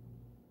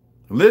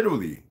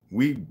 Literally,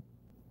 we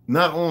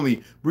not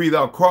only breathe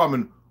out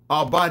carbon,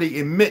 our body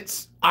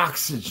emits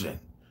oxygen.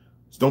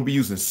 So don't be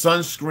using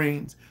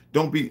sunscreens.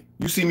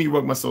 You see me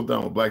rub myself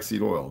down with black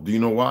seed oil. Do you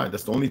know why?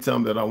 That's the only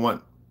time that I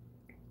want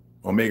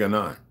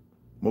omega-9.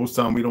 Most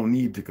time we don't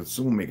need to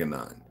consume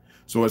omega-9.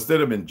 So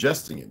instead of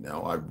ingesting it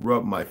now, I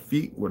rub my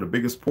feet where the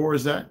biggest pore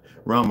is at,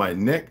 around my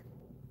neck,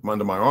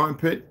 under my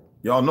armpit.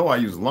 Y'all know I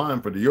use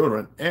lime for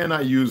deodorant, and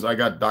I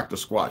got Dr.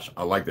 Squatch.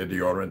 I like that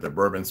deodorant, the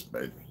bourbon.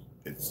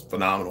 It's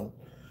phenomenal.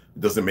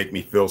 It doesn't make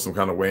me feel some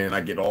kind of way, and I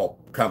get all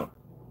kind of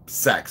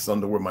sacks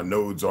under where my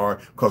nodes are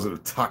because of the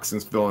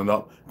toxins filling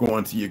up,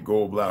 going to your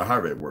gallbladder,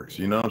 however it works.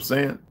 You know what I'm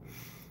saying?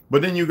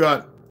 But then you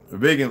got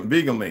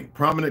Vegan Link,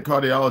 prominent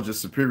cardiologist,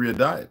 superior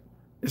diet.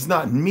 It's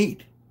not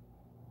meat.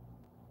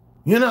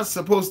 You're not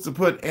supposed to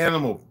put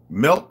animal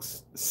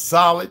milks,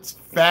 solids,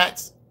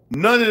 fats,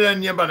 none of that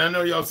in your body. I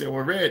know y'all say,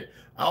 well, Red,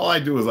 all I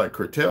do is like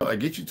curtail. I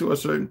get you to a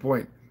certain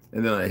point,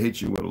 and then I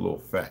hit you with a little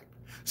fact.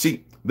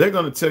 See, they're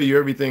going to tell you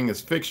everything is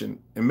fiction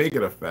and make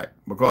it a fact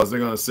because they're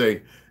going to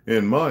say,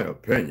 in my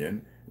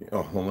opinion,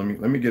 oh, well,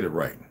 let me get it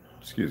right.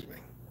 Excuse me.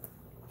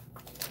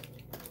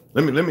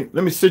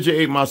 Let me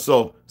situate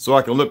myself so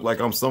I can look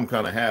like I'm some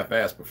kind of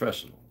half-ass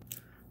professional.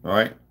 All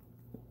right.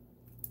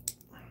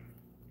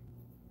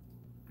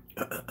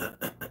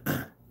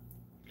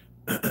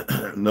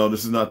 No,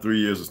 this is not 3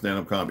 years of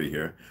stand-up comedy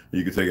here.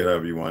 You can take it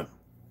however you want.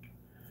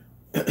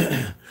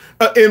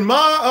 In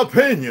my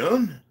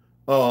opinion,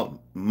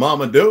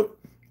 Mama Dope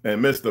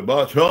and Mr.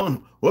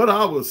 Bartron, what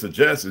I would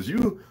suggest is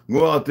you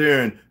go out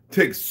there and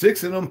take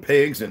 6 of them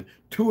pigs and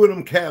 2 of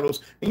them cattle,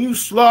 and you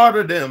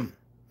slaughter them,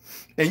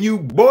 and you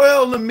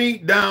boil the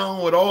meat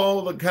down with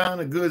all the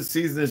kind of good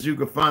seasonings you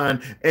can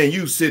find, and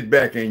you sit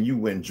back and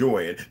you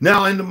enjoy it.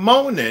 Now, in the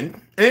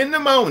morning,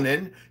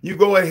 you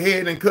go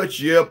ahead and cut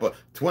you up a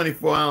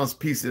 24-ounce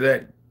piece of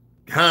that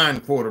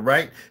hind quarter,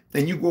 right?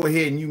 And you go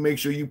ahead and you make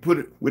sure you put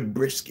it with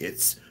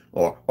briskets,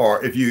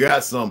 or if you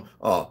got some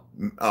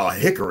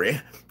hickory,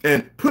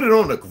 and put it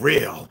on the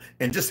grill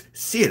and just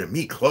sear the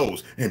meat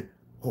close, and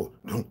oh,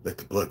 don't let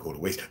the blood go to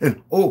waste.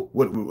 And oh,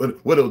 what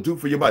it'll do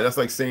for your body. That's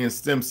like saying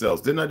stem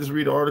cells. Didn't I just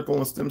read an article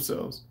on stem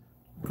cells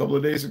a couple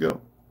of days ago?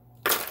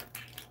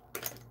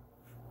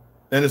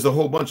 And there's a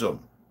whole bunch of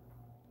them.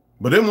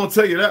 But they won't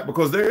tell you that,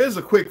 because there is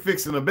a quick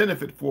fix and a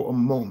benefit for a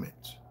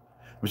moment.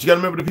 But you got to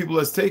remember, the people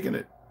that's taking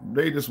it,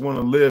 they just want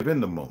to live in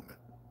the moment.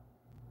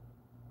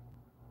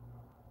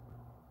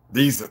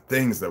 These are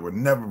things that were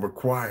never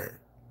required.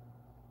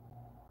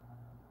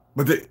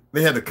 But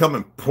they had to come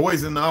and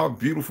poison our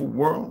beautiful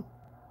world.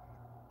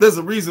 There's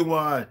a reason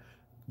why I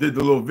did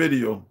the little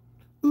video.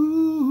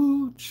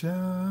 Ooh,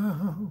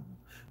 child,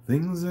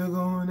 things are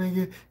gonna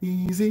get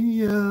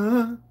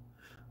easier.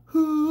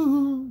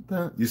 Ooh,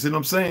 you see what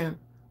I'm saying?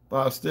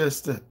 5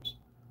 steps.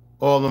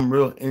 All them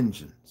real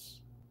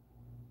engines.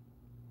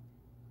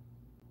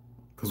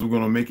 Because we're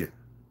gonna make it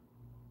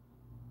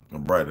a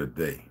brighter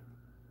day.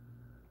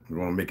 We're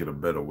gonna make it a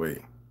better way.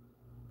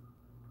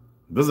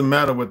 It doesn't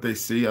matter what they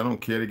see. I don't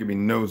care. They can be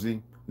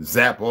nosy,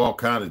 zap all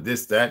kind of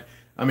this, that.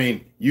 I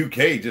mean,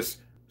 UK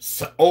just,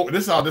 oh,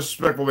 this is how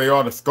disrespectful they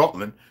are to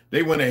Scotland.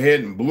 They went ahead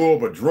and blew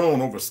up a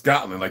drone over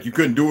Scotland. Like, you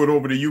couldn't do it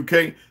over the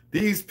UK.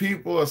 These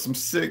people are some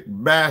sick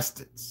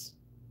bastards.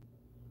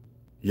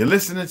 You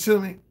listening to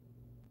me?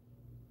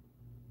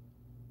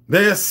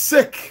 They're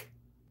sick.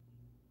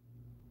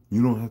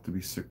 You don't have to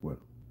be sick with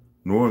them,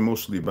 nor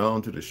emotionally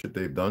bound to the shit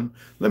they've done.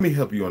 Let me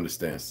help you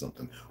understand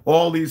something.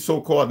 All these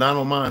so-called, and I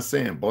don't mind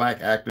saying,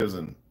 black actors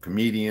and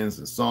comedians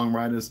and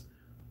songwriters,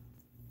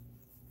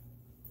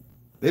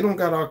 they don't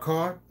got our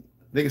card.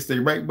 They can stay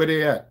right where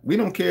they at. We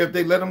don't care if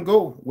they let them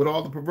go with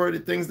all the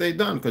perverted things they've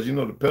done, because you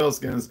know the pale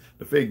skins,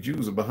 the fake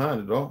Jews are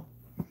behind it all.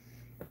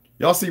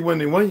 Y'all see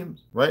Wendy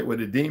Williams, right, with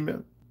the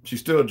demon?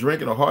 She's still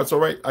drinking, her heart's all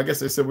right. I guess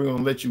they said we're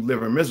gonna let you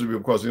live in misery,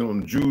 because you know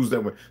them Jews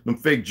that were, them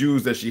fake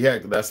Jews that she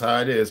had, that's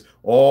how it is.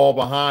 All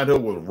behind her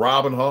was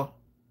robbing her.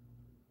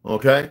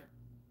 Okay?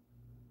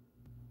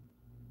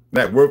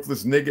 That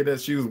worthless nigga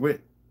that she was with.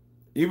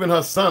 Even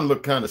her son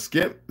looked kind of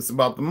skimp. It's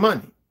about the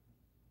money.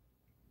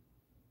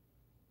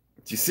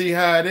 You see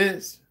how it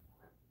is?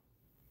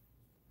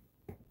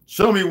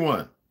 Show me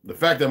one. The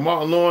fact that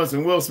Martin Lawrence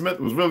and Will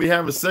Smith was really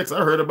having sex,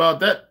 I heard about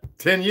that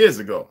 10 years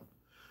ago.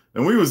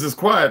 And we was just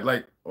quiet,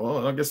 like,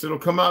 oh, I guess it'll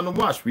come out and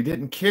watch. We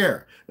didn't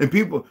care. And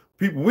people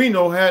we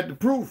know had the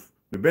proof.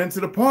 They've been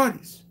to the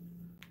parties.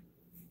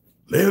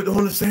 Lived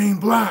on the same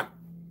block.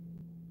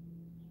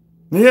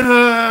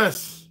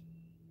 Yes.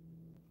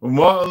 Well,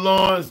 Martin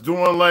Lawrence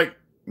doing like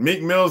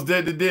Meek Mills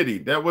did to Diddy.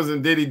 That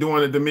wasn't Diddy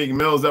doing it to Meek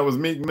Mills. That was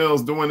Meek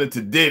Mills doing it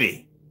to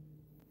Diddy.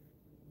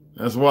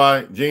 That's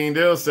why Gene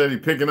Dale said he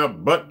picking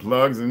up butt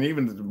plugs. And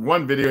even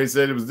one video, he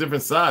said it was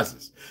different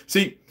sizes.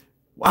 See,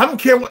 I don't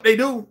care what they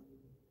do,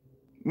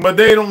 but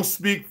they don't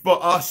speak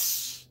for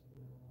us.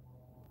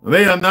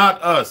 They are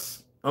not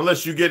us.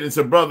 Unless you get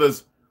into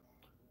brothers.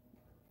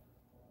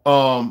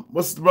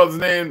 What's the brother's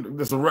name?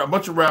 There's a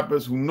bunch of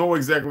rappers who know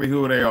exactly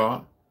who they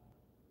are.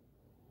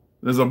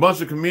 There's a bunch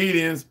of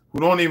comedians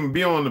who don't even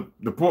be on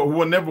the pork,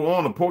 who are never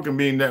on the Pork and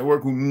Bean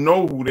Network, who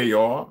know who they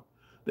are.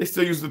 They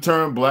still use the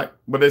term black,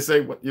 but they say,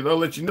 well, you know,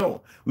 let you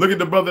know. Look at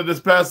the brother that's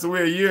passed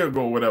away a year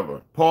ago,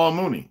 whatever, Paul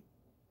Mooney.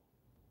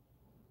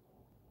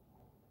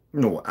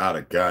 You know, out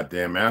of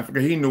goddamn Africa.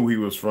 He knew he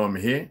was from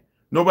here.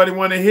 Nobody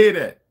wanted to hear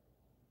that.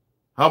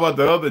 How about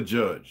the other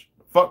judge?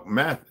 Fuck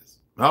Mathis.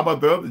 How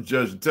about the other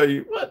judge to tell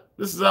you, what?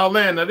 This is our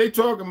land. Now they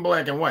talking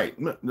black and white.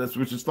 That's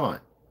which is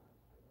fine.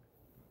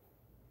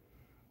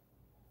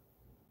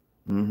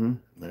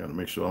 I got to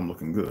make sure I'm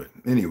looking good.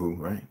 Anywho,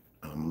 right?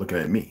 I'm looking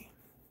at me.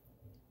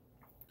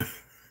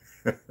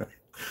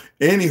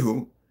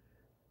 Anywho,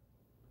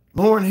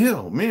 Lauryn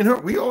Hill, me and her,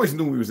 we always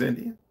knew we was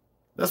Indian.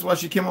 That's why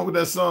she came up with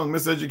that song,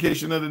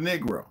 Miseducation of the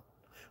Negro.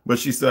 But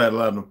she still had a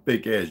lot of them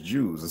fake ass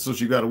Jews. And so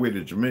she got away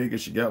to Jamaica.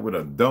 She got with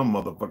a dumb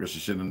motherfucker she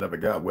should have never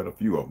got with, a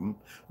few of them.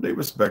 They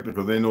respect her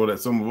because they know that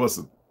some of us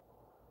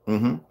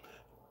are.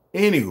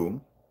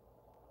 Anywho,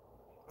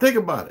 think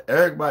about it.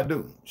 Eric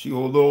Badu. She a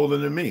little older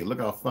than me.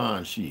 Look how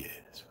fine she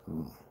is.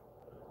 Ooh.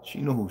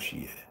 She know who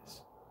she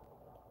is.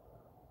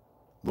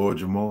 Lord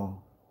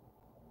Jamal.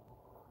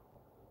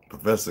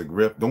 Professor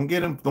Griff. Don't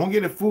get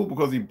it fooled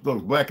because he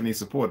looks black and he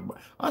supported.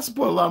 I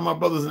support a lot of my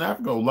brothers in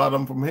Africa, a lot of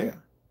them from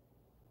here.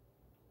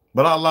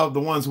 But I love the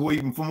ones who are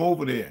even from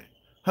over there.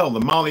 Hell, the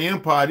Mali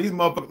Empire, these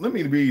motherfuckers. Let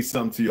me read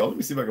something to y'all. Let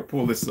me see if I can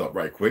pull this up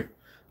right quick.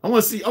 I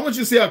want you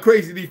to see how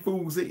crazy these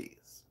fools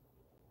is.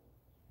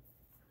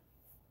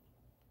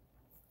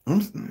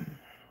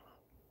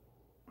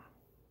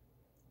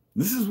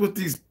 This is what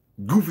these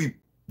goofy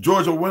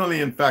George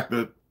Orwellian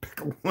factor,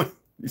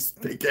 these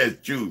fake ass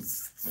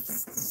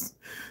Jews.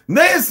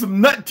 There's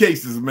some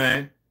nutcases,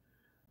 man.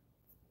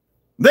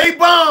 They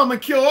bomb and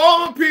kill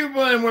all the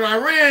people, and when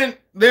Iran,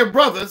 their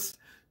brothers,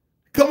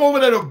 come over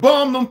there to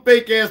bomb them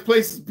fake ass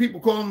places, people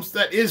call them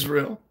that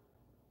Israel,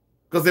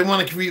 because they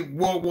want to create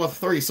World War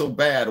III so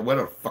bad, or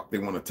whatever the fuck they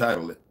want to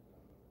title it.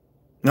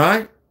 All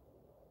right?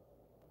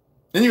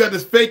 Then you got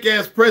this fake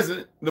ass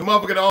president, the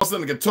motherfucker that all of a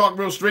sudden can talk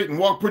real straight and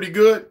walk pretty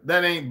good.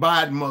 That ain't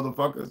Biden,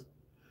 motherfuckers.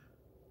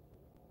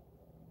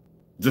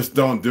 Just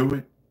don't do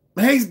it.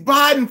 Man, he's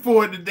Biden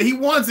for it. He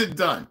wants it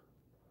done.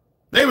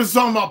 They was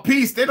talking about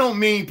peace. They don't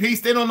mean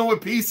peace. They don't know what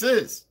peace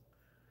is.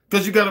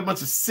 Because you got a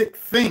bunch of sick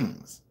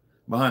things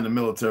behind the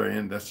military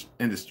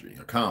industry,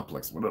 a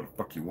complex, whatever the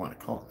fuck you want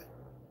to call it.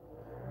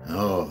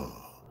 Oh.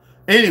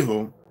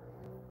 Anywho,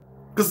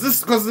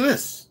 because of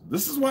this.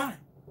 This is why.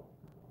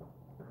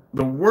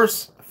 The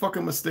worst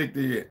fucking mistake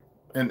they did.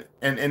 And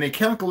they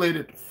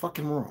calculated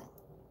fucking wrong.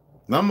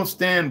 And I'm gonna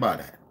stand by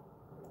that.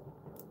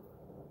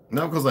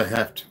 Not because I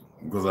have to,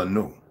 because I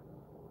know.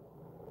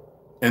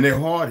 And they're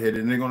hard-headed,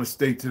 and they're gonna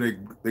stay to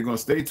it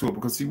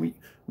because see,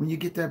 when you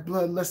get that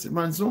bloodlust, it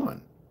runs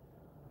on.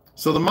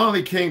 So the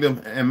Mali Kingdom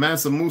and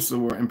Mansa Musa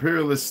were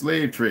imperialist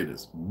slave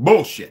traders.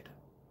 Bullshit.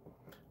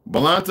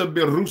 Balanta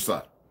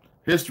Birusa,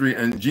 History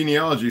and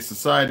Genealogy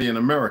Society in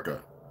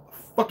America.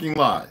 Fucking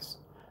lies.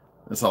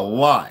 It's a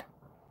lie.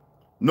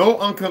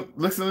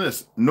 Listen to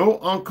this. No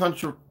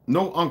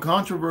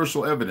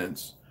uncontroversial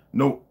evidence.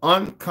 No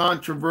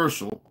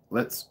uncontroversial.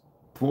 Let's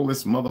pull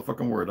this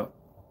motherfucking word up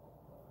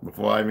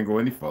before I even go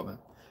any further.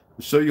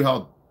 To show you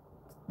how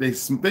they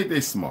think they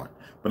smart,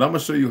 but I'm gonna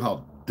show you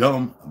how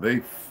dumb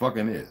they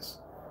fucking is.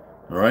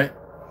 All right.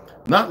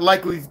 Not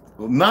likely.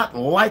 Not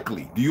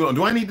likely.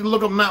 Do I need to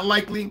look up not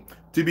likely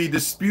to be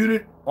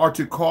disputed or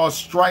to cause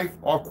strife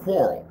or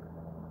quarrel?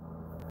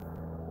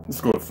 Let's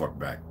go the fuck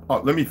back.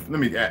 Oh, let me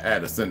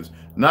add a sentence.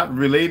 Not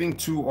relating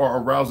to or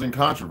arousing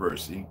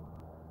controversy.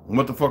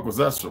 What the fuck was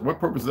that? What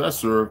purpose did that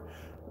serve?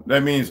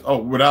 That means, oh,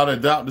 without a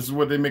doubt, this is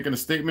what they're making a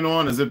statement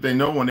on, as if they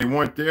know when they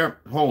weren't there.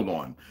 Hold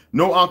on.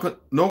 No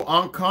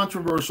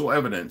uncontroversial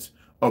evidence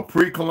of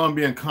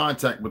pre-Columbian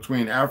contact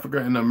between Africa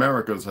and the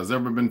Americas has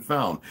ever been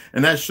found.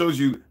 And that shows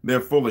you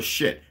they're full of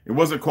shit. It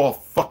wasn't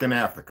called fucking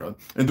Africa.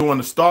 And during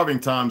the starving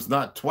times,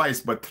 not twice,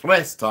 but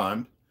tres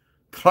times,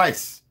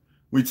 thrice,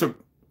 we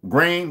took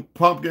grain,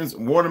 pumpkins,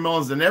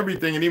 watermelons, and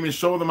everything, and even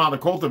showed them how to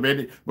cultivate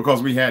it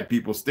because we had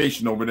people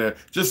stationed over there.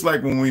 Just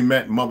like when we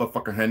met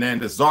motherfucker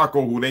Hernandez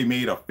Zarco, who they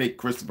made a fake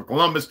Christopher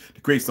Columbus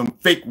to create some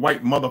fake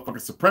white motherfucker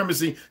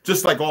supremacy.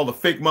 Just like all the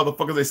fake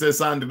motherfuckers they said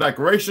signed the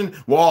Declaration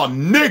were all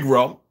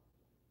Negro.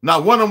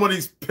 Not one of them were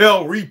these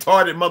pale,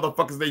 retarded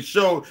motherfuckers they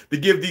showed to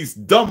give these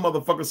dumb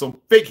motherfuckers some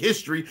fake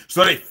history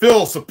so they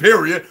feel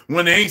superior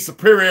when they ain't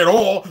superior at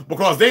all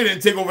because they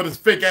didn't take over this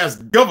fake-ass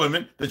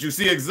government that you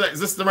see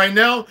existing right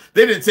now.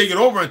 They didn't take it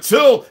over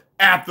until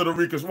after the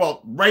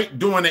right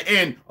during the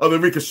end of the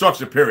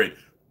Reconstruction period.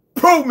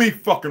 Prove me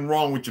fucking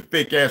wrong with your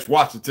fake-ass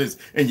Washingtons,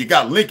 and you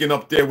got Lincoln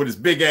up there with his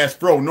big-ass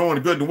fro,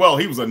 knowing good and well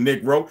he was a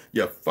Negro,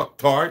 you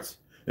fucktards.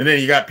 And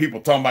then you got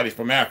people talking about he's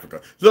from Africa.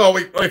 So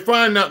we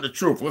find out the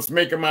truth. Let's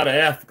make him out of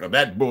Africa.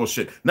 That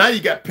bullshit. Now you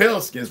got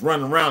pale skins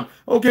running around.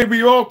 Okay,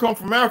 we all come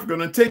from Africa.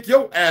 Then take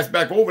your ass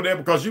back over there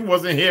because you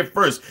wasn't here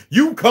first.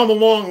 You come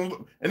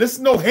along. And this is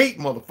no hate,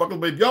 motherfuckers.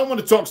 But if y'all want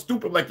to talk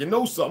stupid like you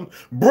know something,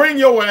 bring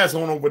your ass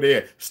on over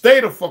there. Stay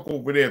the fuck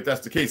over there if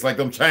that's the case. Like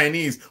them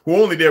Chinese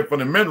who only there for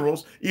the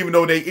minerals, even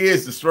though they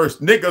is the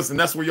first niggas. And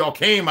that's where y'all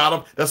came out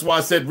of. That's why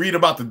I said read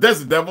about the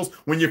Desert Devils.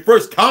 When you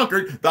first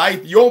conquered the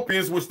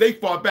Ethiopians, which they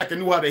fought back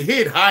and knew how to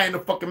hid high in the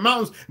fucking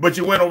mountains, but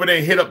you went over there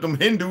and hit up them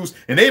Hindus,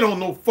 and they don't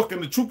know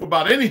fucking the truth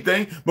about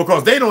anything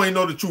because they don't even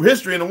know the true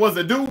history, and the ones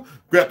that do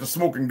grab the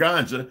smoking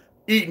ganja,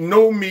 eating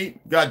no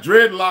meat, got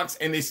dreadlocks,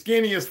 and they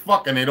skinny as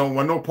fuck, and they don't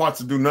want no parts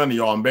to do none of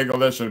y'all in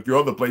Bangladesh and a few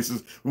other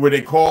places where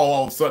they call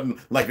all of a sudden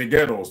like the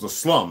ghettos, the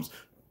slums.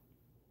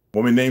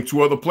 Want me to name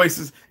 2 other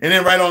places? And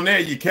then right on there,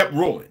 you kept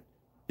rolling.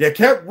 You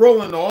kept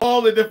rolling to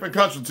all the different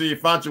countries until you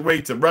found your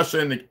way to Russia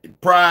and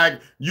Prague,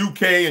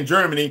 UK, and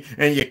Germany,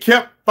 and you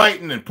kept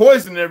fighting and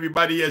poisoning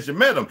everybody as you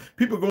met them.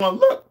 People going,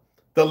 look,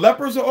 the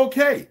lepers are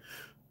okay.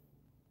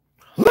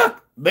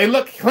 Look, they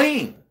look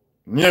clean.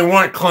 They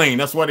weren't clean.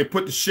 That's why they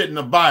put the shit in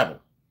the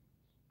Bible.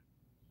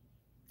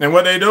 And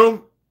what they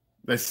do,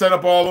 they set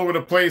up all over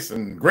the place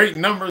in great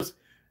numbers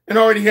and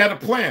already had a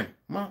plan.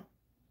 Well,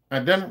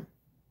 at dinner,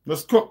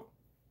 let's cook.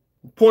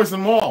 Poison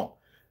them all.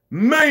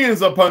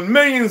 Millions upon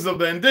millions of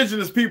the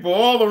indigenous people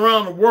all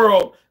around the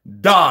world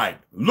died,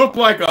 looked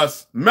like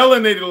us,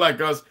 melanated like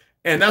us,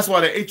 and that's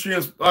why the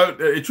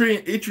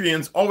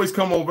Etrians always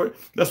come over.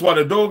 That's why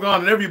the Dogon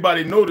and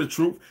everybody know the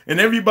truth,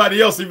 and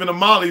everybody else, even the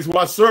Malis, who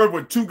I served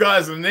with 2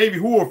 guys in the Navy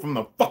who were from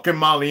the fucking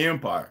Mali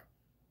Empire.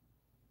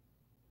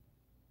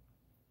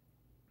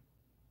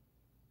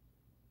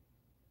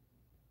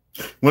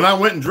 When I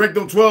went and drank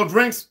them 12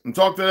 drinks and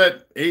talked to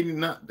that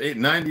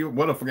 90,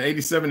 what the fuck,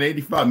 87,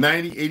 85,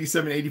 90,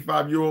 87,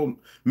 85-year-old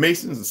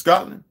Masons in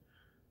Scotland,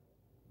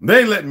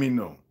 they let me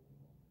know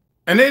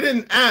And they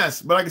didn't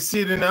ask, but I could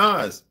see it in their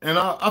eyes. And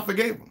I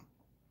forgave them.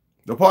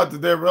 The part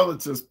that their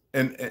relatives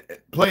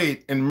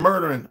played in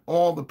murdering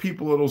all the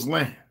people of those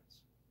lands.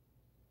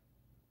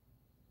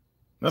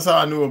 That's how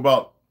I knew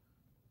about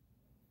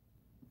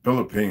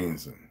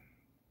Philippines and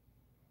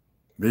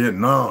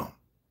Vietnam.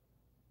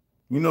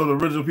 You know,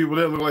 the original people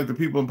there look like the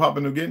people in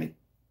Papua New Guinea.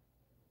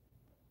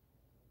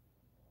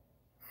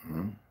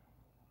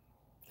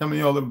 How many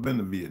of y'all ever been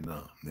to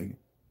Vietnam, nigga?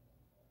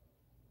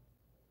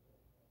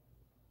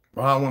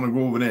 Well, I want to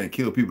go over there and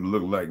kill people that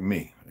look like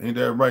me. Ain't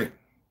that right,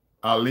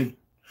 Ali?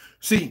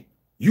 See,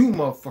 you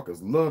motherfuckers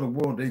love the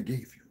world they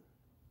gave you.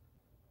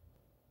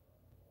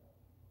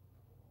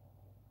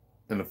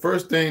 And the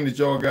first thing that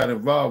y'all got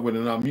involved with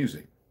in our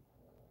music,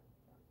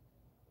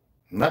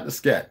 not the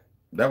scat,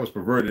 that was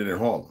perverted in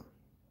Harlem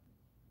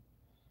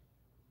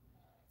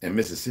and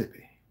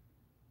Mississippi.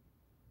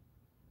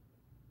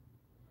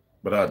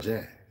 But our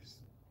jazz.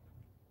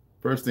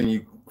 First thing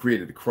you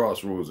created the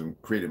crossroads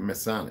and created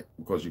Masonic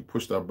because you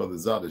pushed our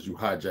brothers out as you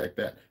hijacked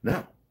that.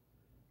 Now,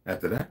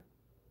 after that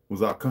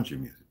was our country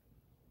music.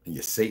 And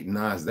you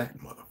satanized that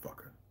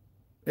motherfucker.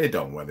 It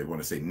don't whether they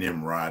want to say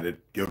Nimrod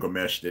it,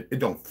 Gilgamesh it. It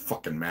don't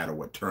fucking matter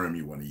what term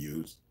you want to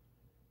use.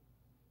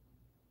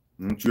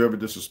 Don't you ever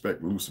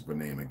disrespect Lucifer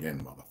name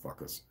again,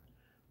 motherfuckers.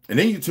 And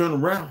then you turn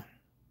around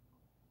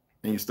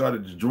and you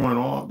started destroying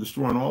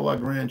all our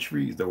grand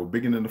trees that were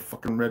bigger than the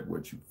fucking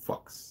redwoods, you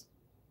fucks.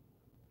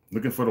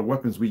 Looking for the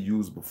weapons we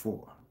used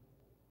before.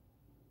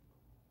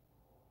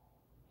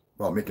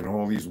 While making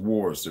all these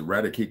wars to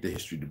eradicate the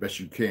history the best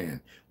you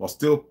can, while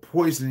still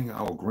poisoning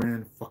our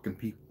grand fucking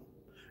people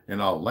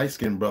and our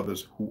light-skinned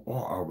brothers who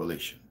are our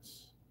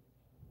relations.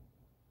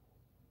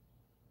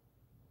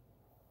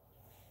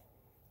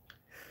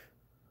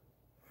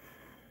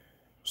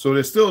 So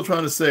they're still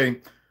trying to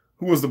say,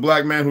 who was the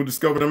black man who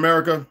discovered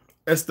America?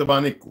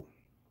 Estebanico.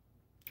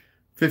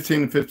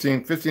 1500s to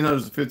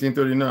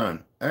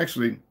 1539.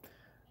 Actually,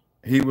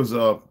 he was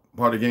a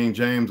part of King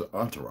James'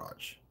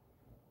 entourage,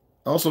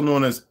 also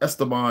known as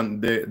Esteban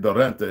de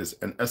Dorentes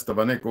and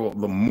Estebanico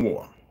the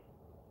Moor.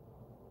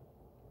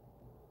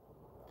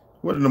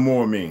 What did the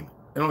Moor mean?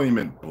 It only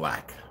meant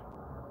black.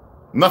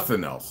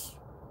 Nothing else.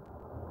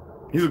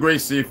 He's a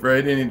great seafarer.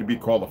 He didn't need to be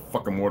called a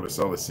fucking Moor to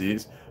sell the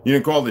seas. You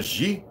didn't call the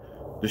she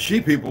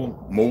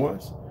people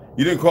Moors.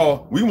 You didn't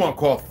call, we weren't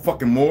called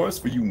fucking Moors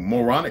for you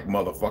moronic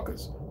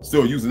motherfuckers.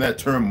 Still using that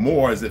term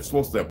Moor as if it's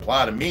supposed to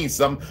apply to mean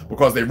something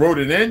because they wrote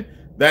it in.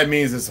 That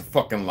means it's a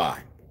fucking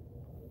lie.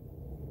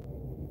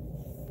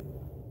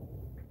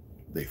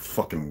 They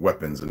fucking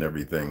weapons and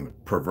everything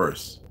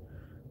perverse.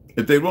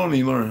 If they'd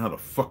only learn how to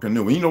fucking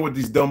know. And you know what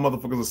these dumb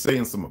motherfuckers are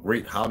saying? Some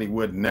great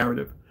Hollywood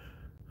narrative.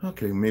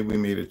 Okay, maybe we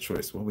made a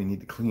choice. Well, we need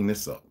to clean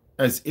this up.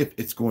 As if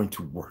it's going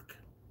to work.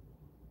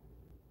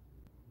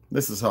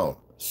 This is how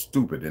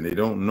stupid, and they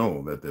don't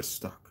know that they're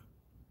stuck.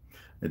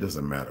 It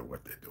doesn't matter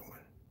what they're doing.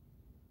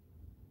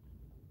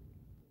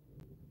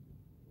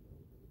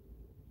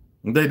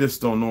 They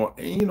just don't know.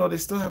 And you know, they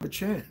still have a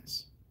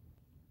chance.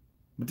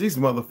 But these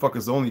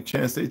motherfuckers, the only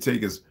chance they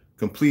take is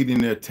completing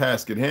their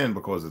task at hand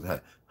because of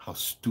that, how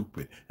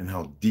stupid and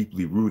how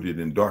deeply rooted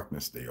in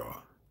darkness they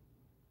are.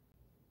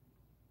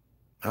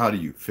 How do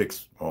you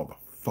fix all the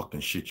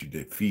fucking shit you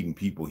did? Feeding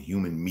people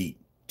human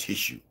meat,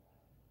 tissue.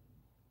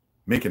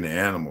 Making the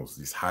animals,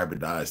 these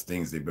hybridized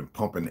things, they've been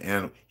pumping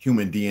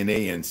human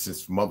DNA in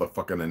since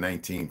motherfucking the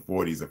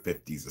 1940s or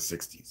 50s or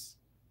 60s.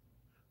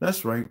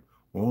 That's right.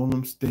 All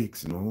them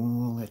steaks and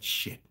all that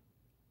shit.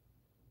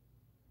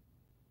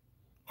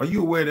 Are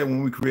you aware that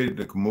when we created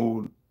the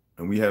commode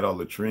and we had all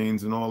the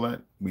trains and all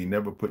that, we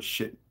never put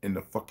shit in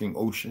the fucking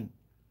ocean?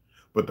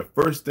 But the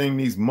first thing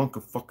these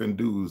fucking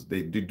dudes,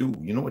 they do,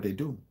 you know what they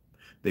do?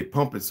 They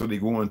pump it so they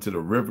go into the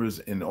rivers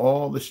and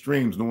all the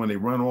streams, knowing they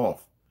run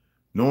off,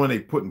 knowing they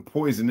putting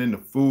poison in the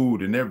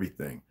food and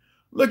everything.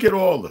 Look at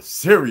all the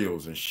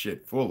cereals and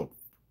shit full of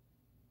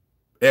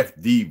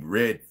FD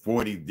red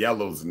 40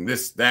 yellows and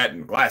this, that,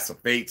 and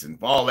glyphosates and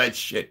all that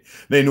shit.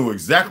 They knew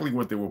exactly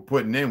what they were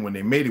putting in when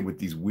they made it with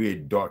these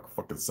weird, dark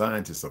fucking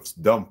scientists of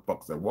dumb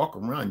fucks that walk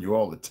around you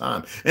all the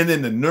time. And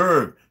then the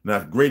nerve, now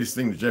the greatest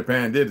thing that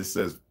Japan did is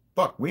says,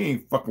 fuck, we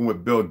ain't fucking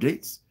with Bill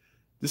Gates.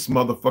 This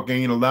motherfucker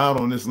ain't allowed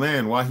on this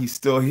land while he's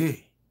still here.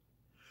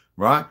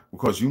 Right?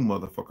 Because you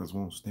motherfuckers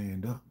won't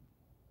stand up.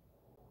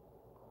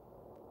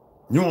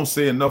 You won't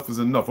say enough is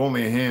enough.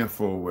 Only a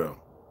handful will.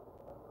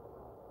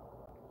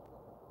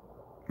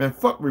 Man,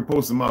 fuck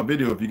reposting my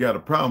video if you got a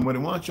problem with it.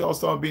 Why don't y'all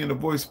start being the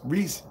voice of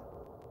reason?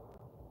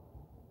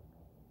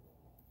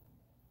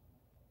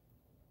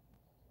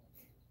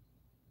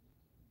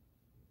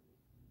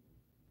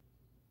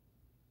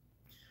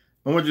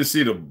 I want you to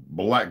see the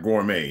black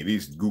gourmet,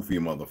 these goofy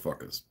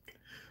motherfuckers.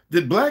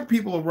 Did black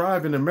people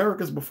arrive in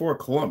Americas before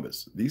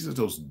Columbus? These are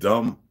those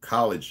dumb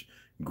college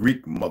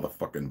Greek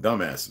motherfucking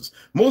dumbasses.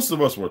 Most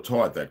of us were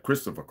taught that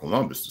Christopher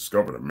Columbus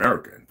discovered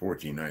America in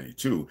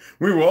 1492.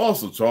 We were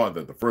also taught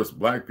that the first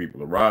black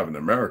people to arrive in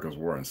Americas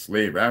were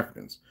enslaved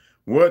Africans.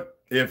 What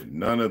if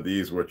none of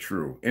these were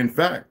true? In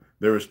fact,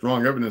 There is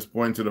strong evidence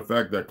pointing to the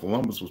fact that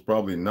Columbus was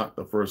probably not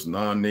the first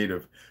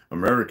non-native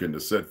American to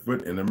set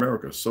foot in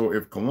America. So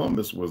if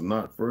Columbus was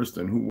not first,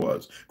 then who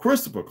was?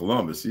 Christopher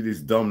Columbus, see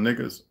these dumb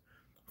niggas?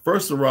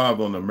 First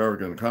arrived on the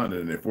American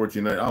continent in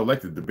 1490. I would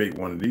like to debate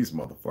one of these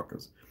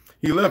motherfuckers.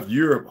 He left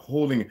Europe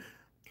hoping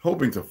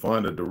to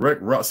find a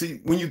direct route.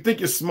 See, when you think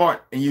you're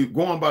smart and you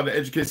go on by the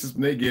education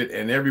system they get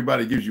and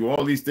everybody gives you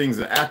all these things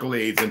and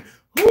accolades and,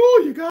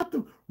 oh, you got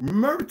the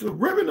merit, the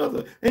ribbon of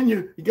the, and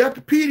you got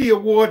the PD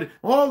award,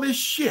 all this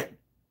shit.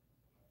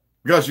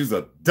 Because you's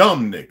a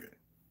dumb nigga.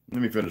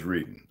 Let me finish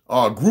reading.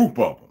 A group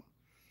of them.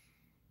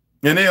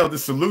 And they'll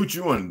just salute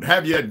you and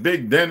have you at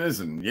big dinners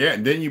and yeah,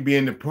 and then you be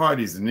in the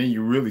parties and then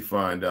you really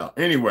find out.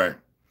 Anyway.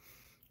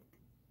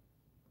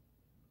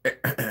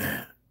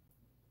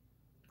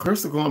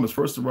 Christopher Columbus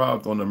first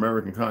arrived on the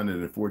American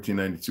continent in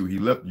 1492. He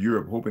left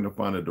Europe hoping to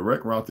find a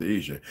direct route to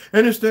Asia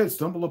and instead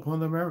stumbled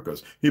upon the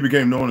Americas. He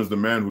became known as the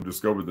man who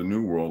discovered the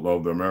New World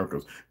of the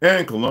Americas.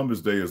 And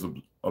Columbus Day is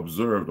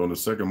observed on the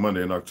second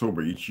Monday in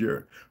October each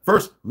year.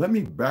 First, let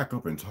me back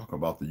up and talk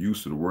about the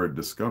use of the word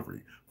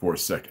discovery for a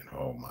second.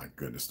 Oh my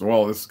goodness.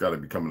 Well, this has got to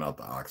be coming out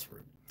to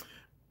Oxford.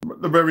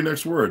 The very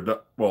next word,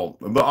 the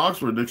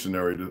Oxford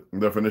Dictionary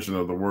definition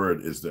of the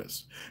word is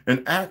this: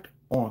 an act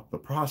or the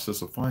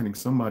process of finding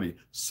somebody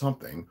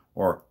something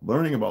or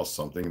learning about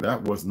something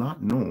that was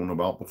not known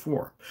about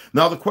before.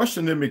 Now, the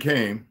question then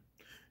became,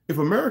 if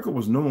America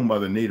was known by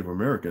the Native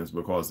Americans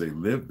because they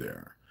lived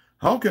there,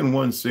 how can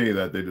one say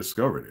that they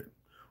discovered it?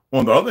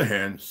 On the other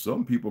hand,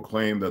 some people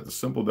claim that the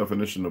simple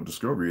definition of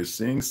discovery is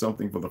seeing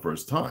something for the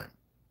first time.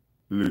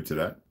 Allude to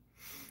that.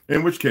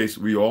 In which case,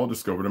 we all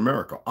discovered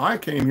America. I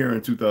came here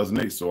in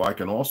 2008, so I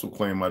can also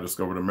claim I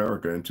discovered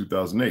America in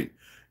 2008.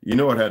 You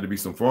know it had to be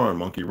some foreign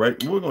monkey,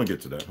 right? We're going to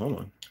get to that. Hold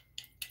on.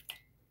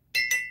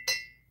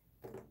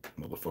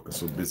 Motherfucker's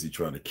so busy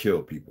trying to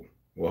kill people.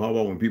 Well, how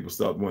about when people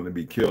stop wanting to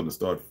be killed and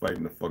start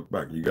fighting the fuck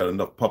back? You got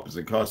enough puppets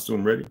in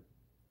costume ready?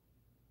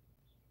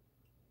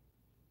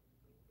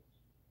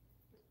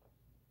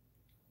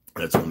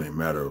 That's only a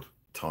matter of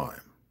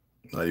time,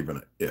 not even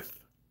an if.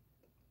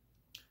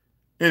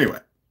 Anyway,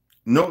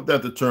 note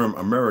that the term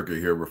America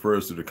here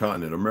refers to the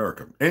continent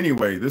America.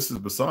 Anyway, this is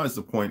besides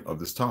the point of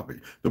this topic.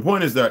 The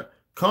point is that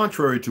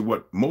contrary to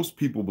what most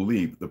people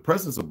believe, the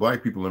presence of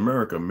black people in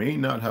America may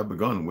not have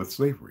begun with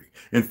slavery.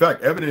 In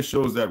fact, evidence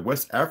shows that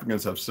West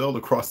Africans have sailed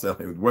across that.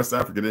 West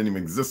Africa didn't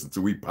even exist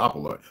until we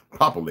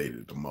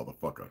populated the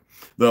motherfucker.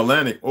 The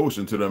Atlantic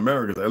Ocean to the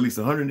Americas at least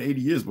 180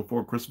 years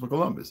before Christopher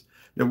Columbus.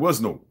 There was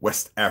no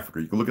West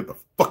Africa. You can look at the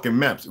fucking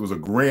maps. It was a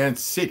grand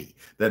city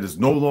that is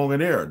no longer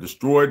there,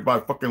 destroyed by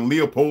fucking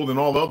Leopold and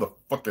all the other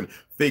fucking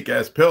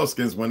fake-ass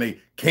paleskins when they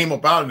came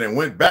up out of it and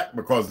went back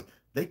because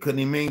they couldn't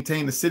even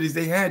maintain the cities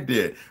they had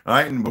there. All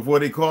right. And before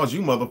they caused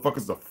you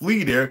motherfuckers to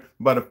flee there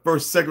by the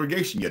first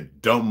segregation, you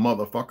dumb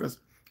motherfuckers.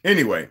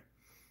 Anyway,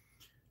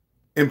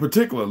 in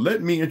particular,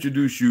 let me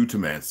introduce you to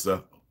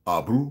Mansa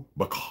Abu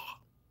Bakr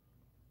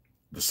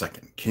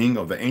II, king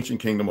of the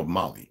ancient kingdom of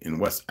Mali in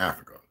West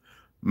Africa.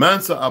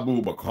 Mansa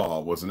Abu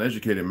Bakr was an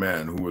educated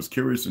man who was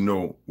curious to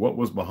know what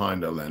was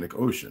behind the Atlantic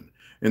Ocean.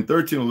 In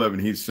 1311,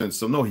 he sent,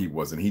 so no, he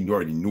wasn't. He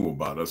already knew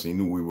about us. He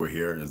knew we were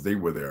here as they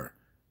were there.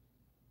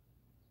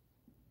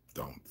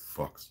 Dumb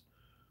fucks.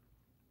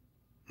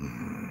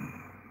 In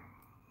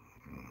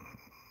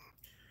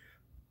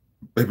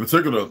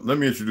particular, let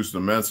me introduce the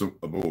Mansa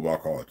Abu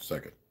Bakr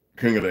II,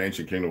 king of the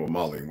ancient kingdom of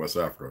Mali in West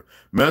Africa.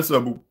 Mansa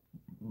Abu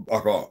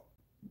Bakr,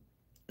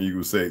 you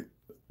could say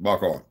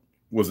Bakr,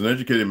 was an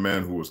educated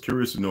man who was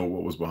curious to know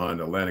what was behind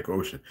the Atlantic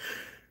Ocean.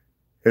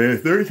 And in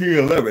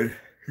 1311,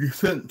 he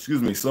sent,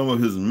 some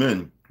of his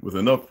men with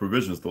enough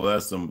provisions to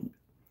last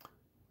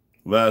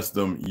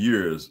them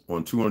years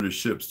on 200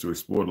 ships to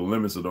explore the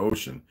limits of the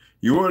ocean.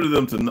 He ordered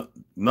them to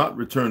not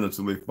return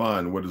until they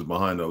find what is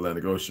behind the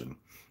Atlantic Ocean.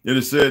 It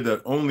is said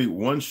that only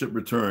one ship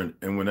returned,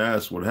 and when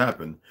asked what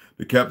happened,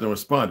 the captain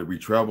responded, "We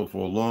traveled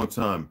for a long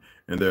time,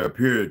 and there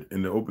appeared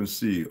in the open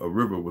sea a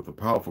river with a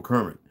powerful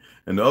current,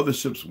 and the other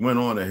ships went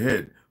on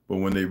ahead, but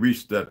when they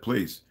reached that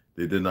place,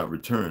 they did not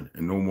return,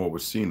 and no more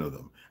was seen of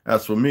them.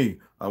 As for me,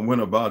 I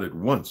went about it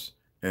once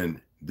and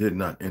did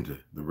not enter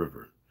the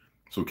river."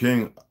 So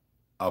King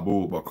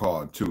Abu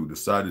Bakr II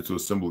decided to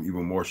assemble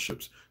even more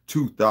ships,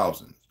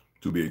 2,000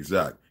 to be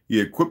exact. He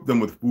equipped them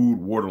with food,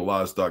 water,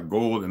 livestock,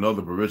 gold, and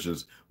other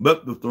provisions,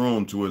 left the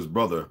throne to his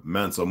brother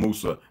Mansa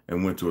Musa,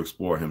 and went to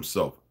explore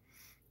himself.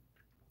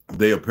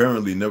 They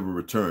apparently never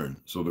returned.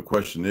 So the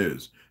question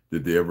is,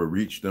 did they ever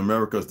reach the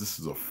Americas? This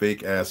is a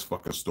fake ass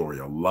fucking story,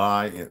 a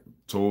lie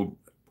told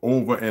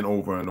over and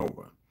over and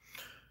over.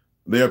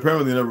 They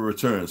apparently never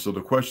returned. So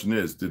the question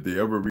is, did they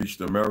ever reach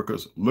the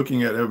Americas?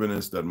 Looking at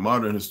evidence that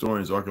modern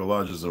historians,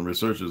 archaeologists, and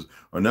researchers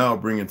are now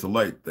bringing to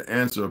light, the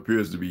answer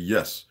appears to be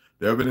yes.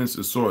 The evidence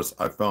and source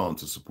I found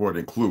to support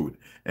include,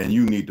 and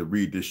you need to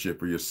read this shit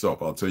for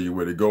yourself. I'll tell you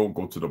where to go.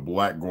 Go to the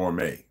Black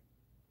Gourmet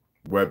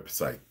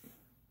website.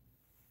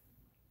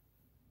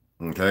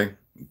 Okay?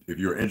 If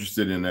you're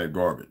interested in that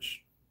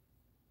garbage.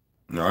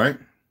 All right?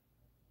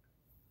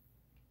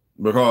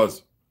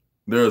 Because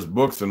there's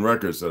books and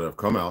records that have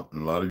come out,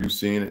 and a lot of you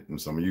seen it,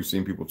 and some of you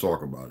seen people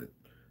talk about it,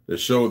 that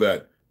show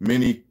that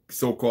many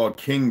so-called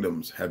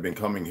kingdoms have been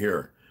coming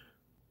here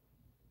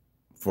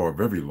for a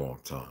very long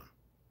time,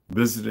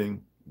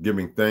 visiting,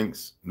 giving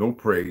thanks, no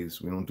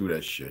praise. We don't do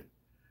that shit.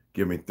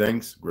 Giving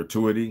thanks,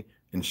 gratuity,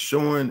 and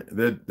showing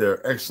that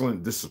their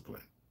excellent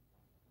discipline.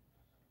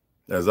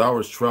 As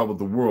ours traveled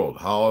the world,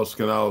 how else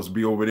can ours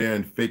be over there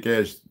in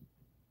fake-ass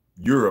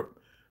Europe,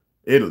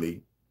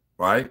 Italy,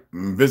 right?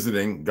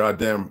 Visiting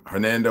goddamn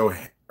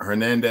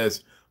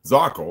Hernandez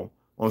Zarco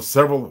on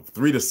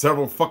 3 to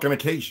several fucking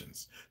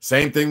occasions.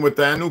 Same thing with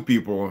the Anu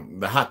people,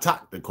 the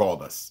Hatak they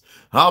called us.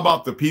 How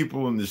about the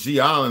people in the G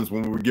Islands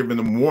when we were giving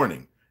them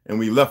warning and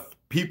we left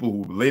people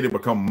who later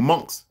become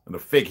monks in the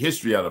fake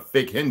history out of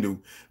fake Hindu,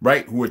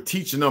 right? Who were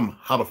teaching them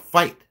how to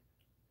fight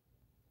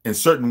and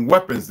certain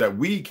weapons that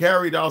we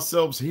carried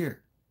ourselves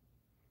here.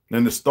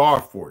 And the star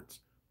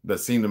forts that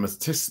seem to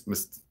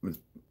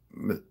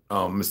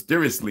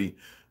mysteriously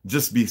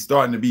just be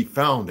starting to be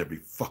found every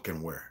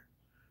fucking where.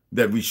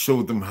 That we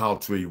showed them how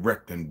to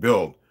erect and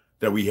build,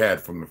 that we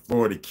had from the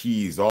Florida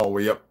Keys all the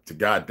way up to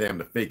goddamn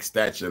the fake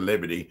Statue of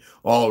Liberty,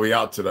 all the way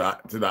out to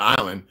the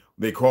island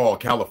they call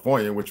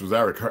California, which was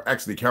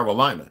actually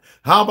Carolina.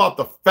 How about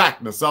the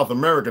fact in South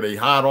America they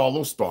hide all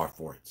those star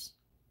forts?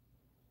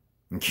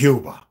 In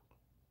Cuba,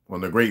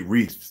 on the Great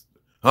Reefs,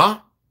 huh?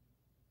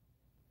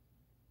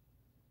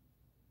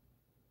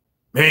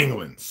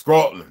 England,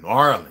 Scotland,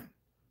 Ireland.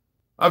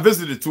 I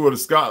visited 2 of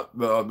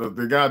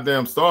the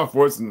goddamn star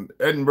forts in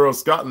Edinburgh,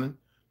 Scotland,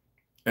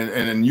 and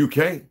in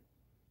UK.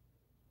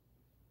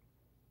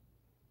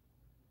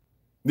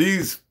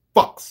 These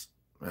fucks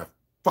have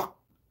fucked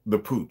the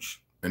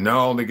pooch. And now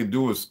all they can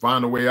do is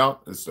find a way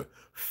out. It's a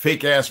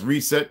fake-ass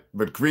reset,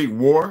 but create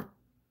war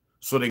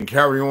so they can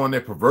carry on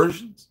their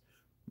perversions.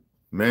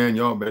 Man,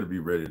 y'all better be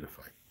ready to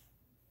fight.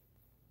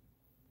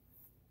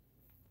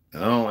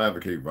 And I don't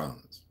advocate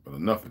violence, but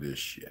enough of this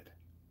shit.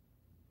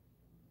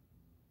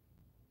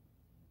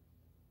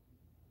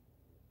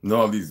 And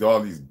all these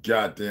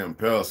goddamn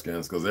pale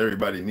skins, because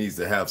everybody needs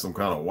to have some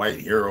kind of white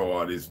hero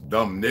or these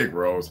dumb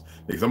Negroes.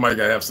 Like somebody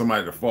got to have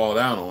somebody to fall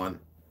down on.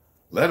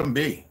 Let them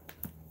be.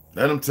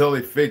 Let them tell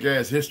their fake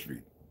ass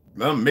history.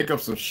 Let them make up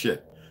some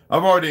shit.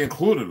 I've already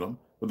included them,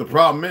 but the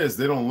problem is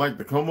they don't like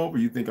to come over.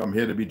 You think I'm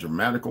here to be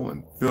dramatical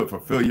and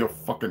fulfill your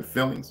fucking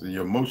feelings and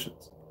your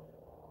emotions?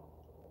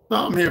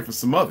 No, I'm here for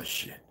some other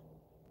shit.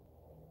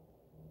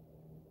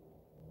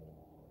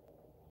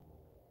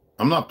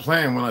 I'm not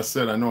playing when I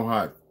said I know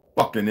how it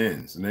fucking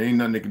ends, and there ain't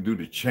nothing they can do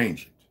to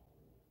change it.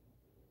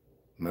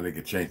 Now they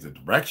can change the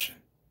direction.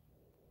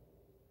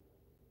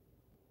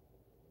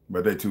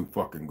 But they're too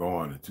fucking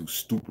gone and too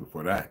stupid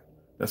for that.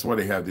 That's why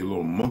they have these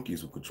little monkeys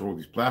who control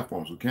these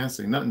platforms who can't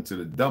say nothing to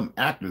the dumb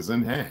actors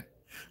in hand.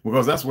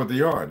 Because that's what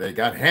they are. They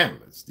got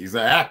handlers. These are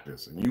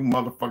actors. And you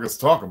motherfuckers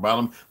talk about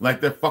them like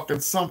they're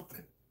fucking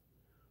something.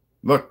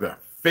 Look, the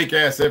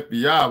fake-ass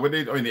FBI,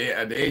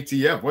 the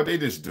ATF, what they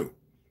just do?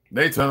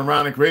 They turn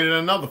around and created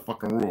another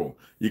fucking rule.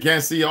 You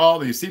can't see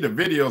you see the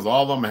videos,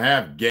 all of them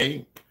have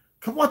gay.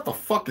 What the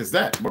fuck is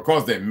that?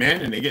 Because they're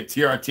men and they get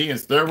TRT and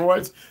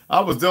steroids?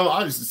 I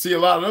used to see a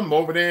lot of them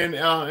over there in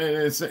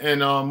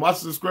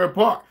Washington Square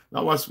Park.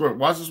 Not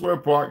Washington Square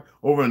Park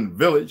over in the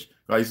Village.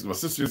 My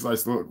sister used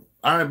to look.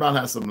 Ironbound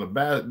has some of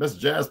the best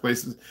jazz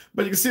places,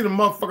 but you can see the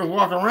motherfuckers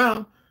walking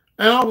around.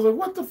 And I was like,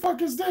 what the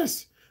fuck is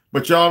this?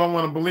 But y'all don't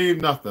want to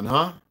believe nothing,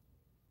 huh?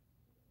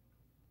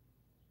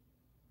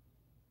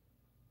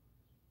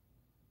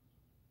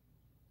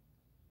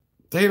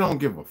 They don't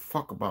give a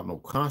fuck about no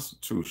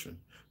constitution.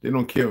 They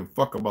don't care a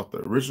fuck about the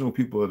original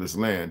people of this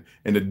land.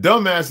 And the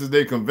dumbasses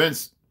they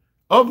convinced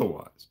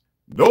otherwise.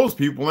 Those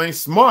people ain't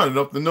smart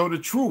enough to know the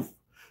truth.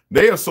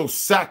 They are so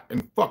sacked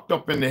and fucked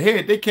up in the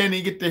head, they can't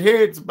even get their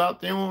heads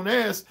about their own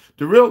ass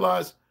to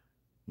realize,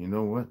 you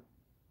know what?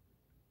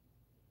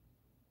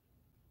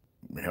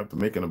 We have to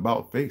make an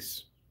about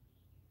face.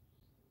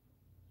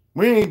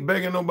 We ain't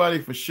begging nobody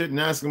for shit and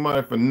asking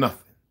nobody for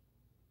nothing.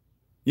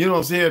 You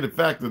don't see the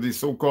fact that these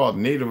so-called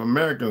Native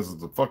Americans is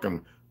the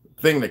fucking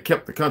thing that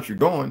kept the country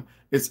going.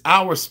 It's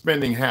our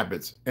spending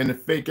habits and the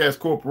fake-ass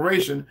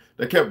corporation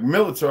that kept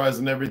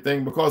militarizing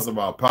everything because of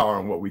our power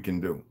and what we can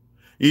do,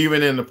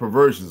 even in the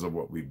perversions of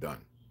what we've done.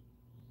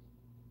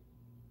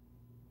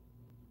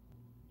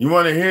 You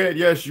want to hear it?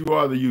 Yes, you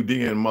are the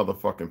Judean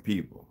motherfucking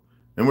people.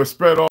 And we're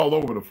spread all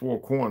over the 4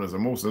 corners,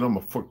 and most of them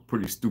are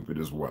pretty stupid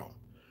as well.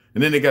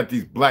 And then they got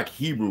these black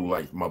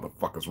Hebrew-like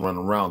motherfuckers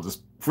running around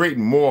just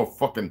creating more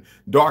fucking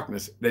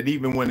darkness that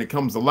even when it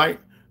comes to light,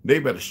 they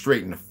better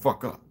straighten the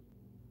fuck up.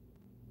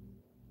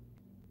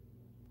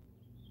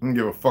 I don't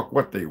give a fuck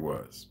what they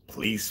was.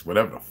 Police,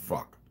 whatever the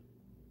fuck.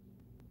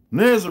 And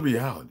there's a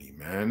reality,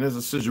 man. There's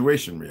a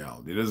situation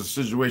reality. There's a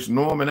situation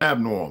norm and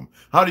abnorm.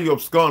 How do you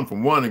abscond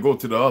from one and go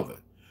to the other?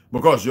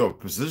 Because your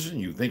position,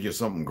 you think you're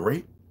something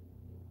great?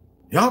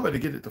 Y'all better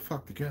get it the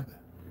fuck together.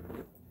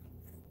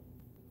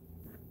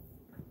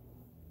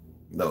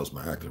 That was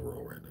my acting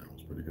role right now. It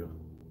was pretty good.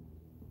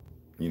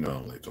 You know I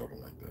don't like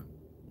talking like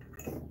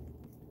that.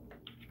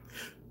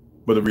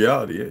 But the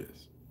reality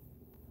is,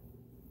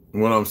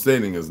 what I'm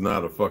stating is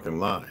not a fucking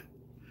lie.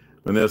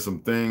 And there's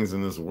some things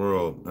in this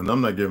world, and I'm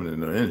not giving it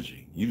no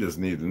energy. You just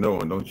need to know,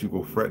 and don't you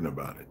go fretting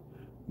about it,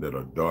 that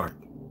are dark,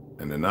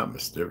 and they're not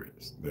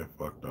mysterious. They're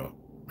fucked up,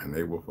 and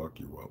they will fuck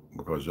you up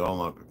because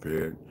y'all aren't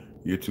prepared.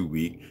 You're too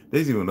weak.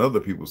 There's even other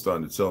people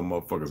starting to tell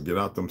motherfuckers, get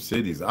out them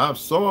cities. I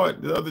saw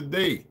it the other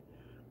day.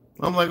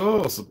 I'm like,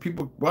 oh, so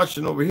people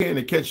watching over here and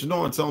they're catching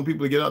on, telling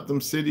people to get out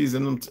them cities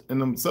and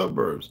them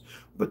suburbs.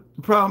 But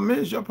the problem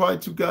is, y'all probably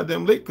too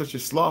goddamn late because you're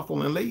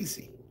slothful and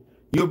lazy.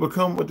 You'll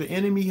become what the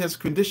enemy has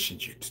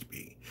conditioned you to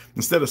be.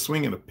 Instead of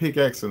swinging a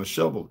pickaxe and a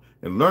shovel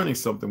and learning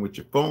something with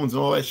your phones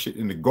and all that shit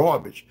in the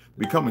garbage,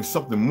 becoming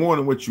something more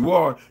than what you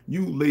are,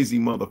 you lazy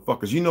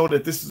motherfuckers. You know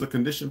that this is a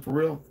condition for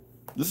real?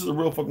 This is a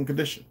real fucking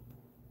condition.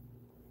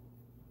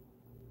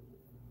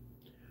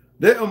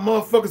 There are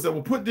motherfuckers that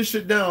will put this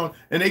shit down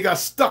and they got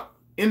stuck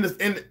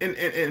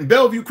in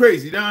Bellevue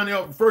crazy, down there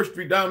on First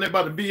Street, down there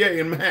by the VA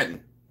in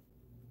Manhattan.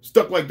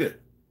 Stuck like that.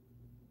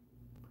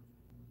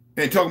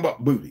 And talking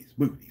about booties.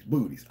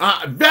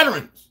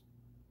 Veterans.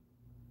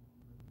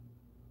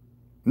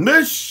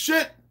 This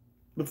shit,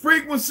 the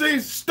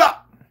frequencies,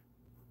 stop.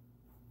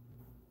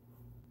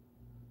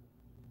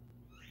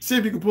 See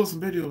if you can pull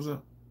some videos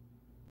up.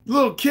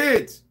 Little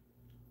kids.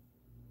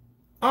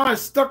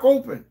 Eyes stuck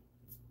open.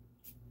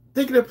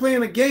 Thinking they're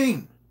playing a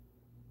game.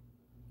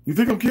 You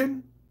think I'm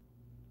kidding?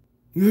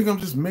 You think I'm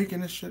just making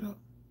this shit up?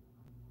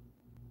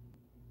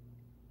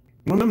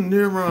 When them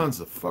neurons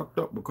are fucked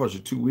up because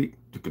you're too weak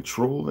to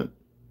control it,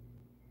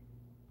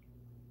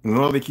 and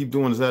all they keep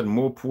doing is adding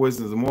more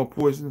poisons and more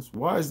poisons,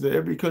 why is there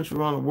every country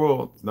around the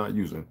world is not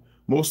using,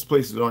 most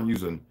places aren't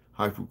using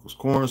high fructose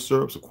corn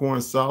syrups or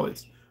corn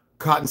solids,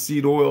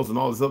 cottonseed oils and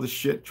all this other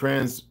shit,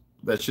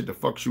 that shit that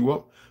fucks you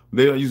up.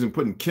 They are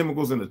putting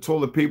chemicals in the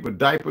toilet paper,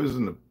 diapers,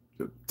 and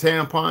the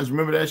tampons.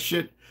 Remember that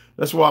shit?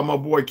 That's why my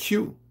boy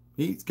Q,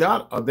 he's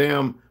got a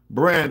damn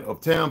brand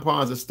of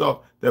tampons and stuff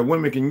that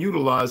women can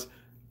utilize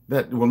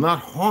that will not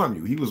harm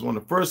you. He was one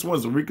of the first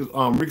ones,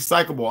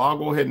 recyclable. I'll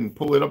go ahead and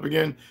pull it up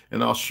again,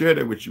 and I'll share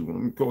that with you. Let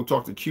me go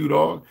talk to Q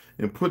Dog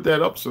and put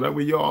that up so that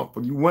way y'all,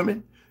 for you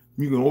women,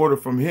 you can order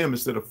from him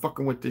instead of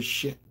fucking with this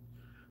shit.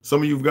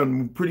 Some of you have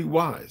gotten pretty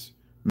wise.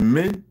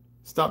 Men,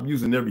 stop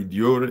using every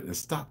deodorant and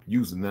stop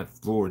using that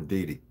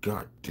fluoridated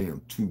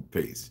goddamn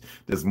toothpaste.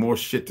 There's more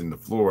shit than the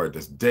fluoride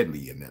that's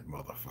deadly in that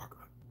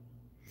motherfucker.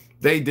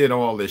 They did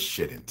all this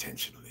shit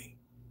intentionally.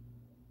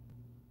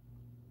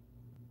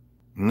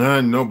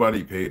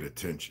 Nobody paid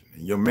attention.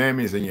 And your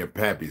mammies and your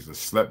pappies have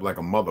slept like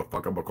a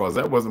motherfucker because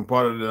that wasn't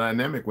part of the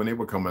dynamic when they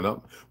were coming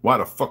up. Why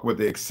the fuck would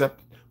they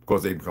accept it?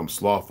 Because they become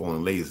slothful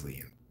and lazy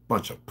and a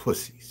bunch of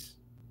pussies.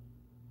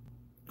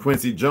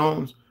 Quincy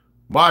Jones,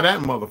 why that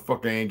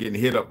motherfucker ain't getting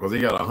hit up because he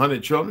got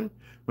 100 children?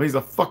 Well, he's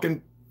a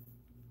fucking,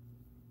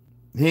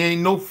 he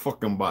ain't no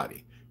fucking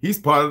body. He's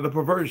part of the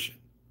perversion.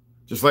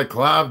 Just like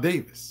Clive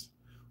Davis.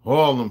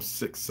 All them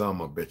sick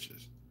son of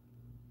bitches.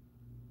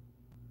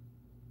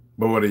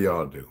 But what do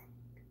y'all do?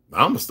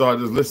 I'm going to start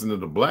just listening to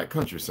the black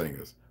country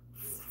singers.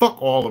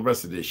 Fuck all the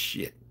rest of this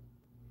shit.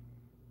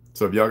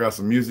 So if y'all got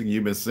some music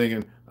you've been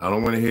singing, I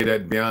don't want to hear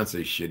that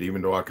Beyonce shit,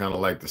 even though I kind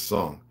of like the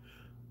song.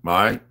 All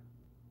right?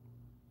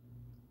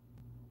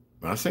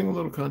 I sing a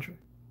little country.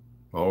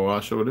 Oh, I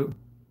sure do.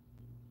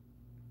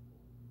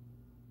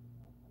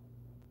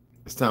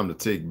 It's time to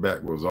take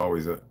back what was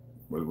always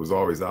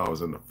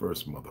ours in the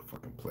first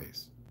motherfucking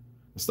place.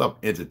 And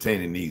stop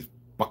entertaining these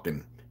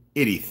fucking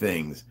itty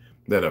things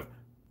that have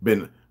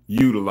been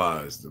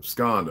utilized,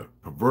 absconded,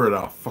 pervert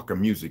our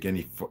fucking music,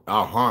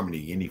 our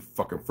harmony any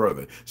fucking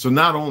further. So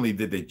not only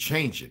did they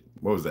change it,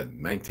 what was that,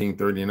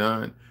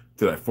 1939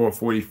 to that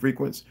 440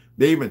 frequency,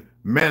 they even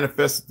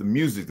manifested the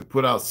music to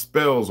put out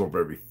spells over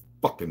every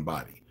fucking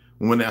body.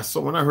 When I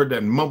heard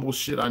that mumble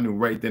shit, I knew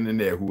right then and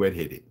there who had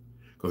hit it.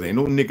 Because ain't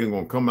no nigga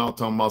gonna come out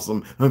talking about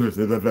some,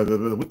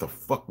 what the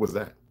fuck was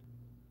that?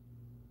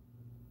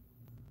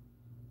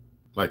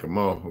 Like a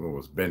motherfucker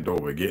was bent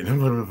over again.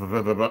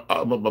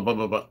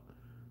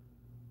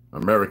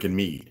 American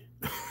mead.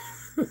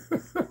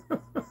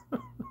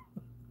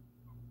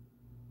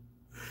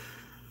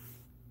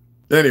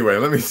 Anyway,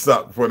 let me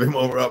stop before them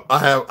over up. I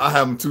have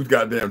them too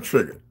goddamn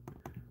triggered.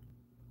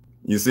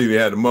 You see, they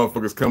had the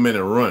motherfuckers come in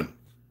and run.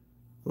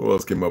 Who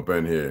else came up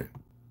in here?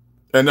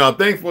 And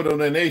thankful to the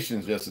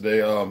donations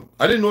yesterday.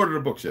 I didn't order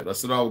the books yet. I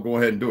said I would go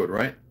ahead and do it,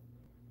 right?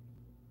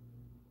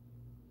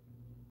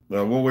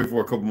 We'll wait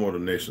for a couple more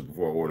donations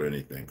before I order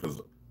anything, because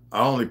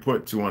I only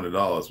put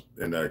 $200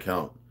 in that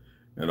account,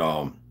 and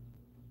I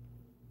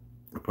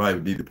probably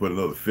need to put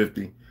another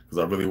 $50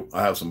 because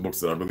I have some books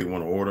that I really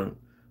want to order.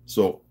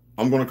 So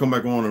I'm going to come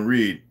back on and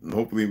read, and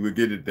hopefully we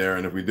get it there.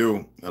 And if we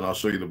do, and I'll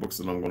show you the books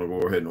that I'm going to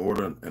go ahead and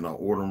order, and I'll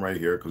order them right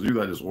here, because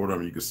usually I just order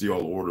them. You can see all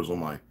the orders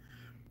on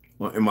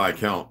in my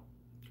account,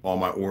 all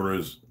my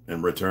orders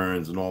and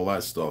returns and all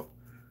that stuff.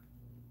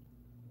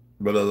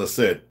 But as I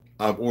said,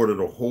 I've ordered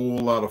a whole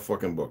lot of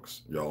fucking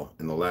books, y'all,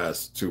 in the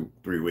last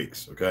 2-3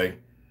 weeks, okay?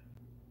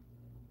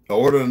 I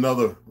ordered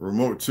another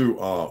remote 2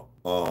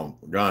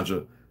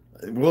 ganja,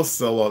 we'll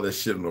sell all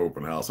this shit in the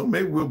open house. So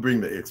maybe we'll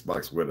bring the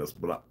Xbox with us.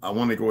 But I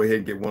want to go ahead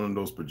and get one of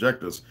those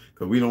projectors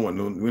because we don't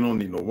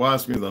need no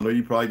widescreens. I know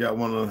you probably got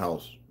one in the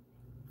house.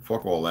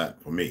 Fuck all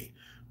that for me.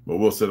 But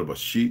we'll set up a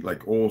sheet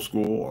like old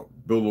school or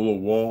build a little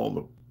wall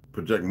to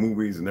project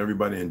movies and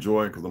everybody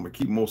enjoy it because I'm going to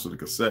keep most of the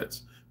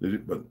cassettes.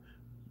 But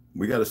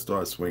we got to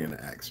start swinging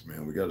the axe,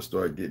 man. We got to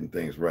start getting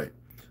things right.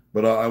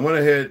 But I went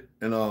ahead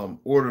and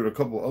ordered a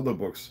couple other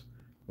books.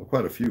 Well,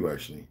 quite a few,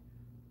 actually.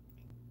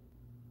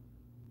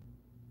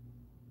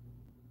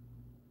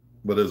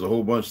 But there's a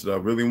whole bunch that I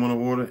really want to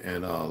order.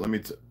 And let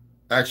me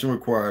action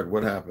required.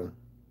 What happened?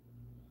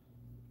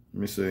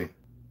 Let me see.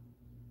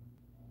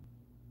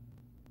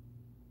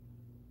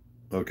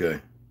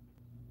 Okay.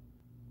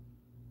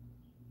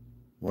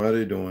 Why are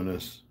they doing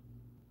this?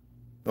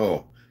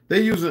 Oh,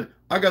 they using.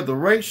 I got the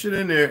right shit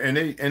in there, and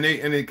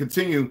they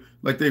continue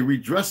like they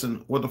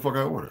redressing what the fuck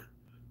I ordered.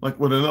 Like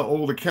with an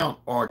old account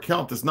or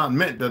account that's not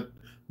meant that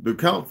the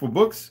account for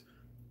books.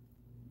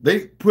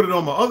 They put it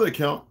on my other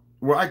account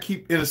where I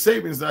keep in a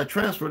savings that I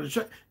transfer to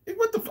check.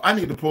 What the? I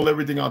need to pull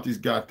everything out these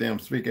goddamn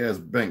fake ass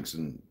banks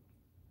and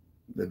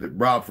that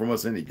rob from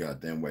us any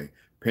goddamn way.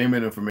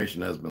 Payment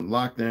information has been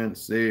locked in,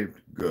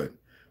 saved, good.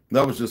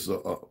 That was just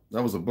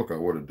that was a book I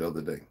ordered the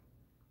other day.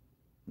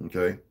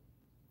 Okay,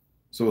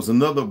 so it's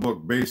another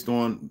book based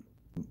on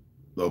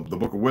the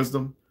Book of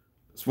Wisdom.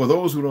 It's for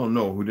those who don't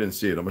know, who didn't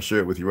see it. I'm gonna share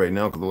it with you right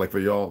now because, like, for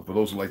y'all, for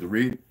those who like to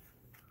read.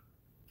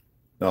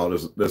 Now,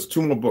 there's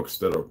two more books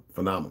that are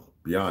phenomenal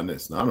beyond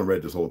this. Now, I haven't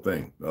read this whole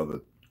thing.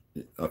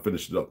 I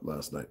finished it up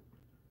last night.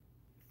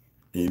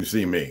 And you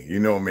see me, you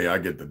know me. I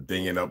get the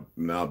dinging up.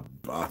 Now,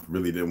 I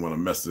really didn't want to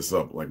mess this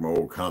up like my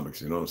old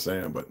comics. You know what I'm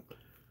saying? But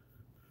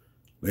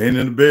laying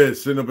in the bed,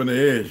 sitting up on the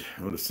edge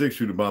with a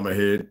 6-shooter by my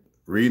head,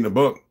 reading a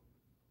book,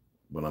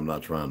 but I'm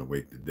not trying to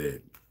wake the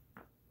dead.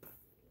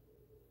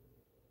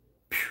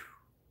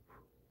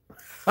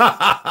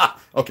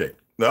 Okay,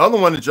 the other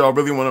one that y'all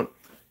really want to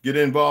get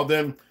involved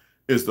in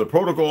is the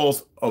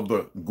Protocols of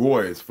the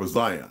Goys for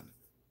Zion.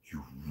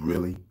 You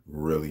really,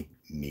 really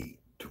need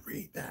to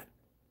read that.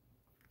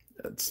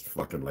 That's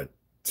fucking like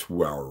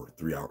 2 hour,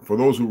 3 hour. For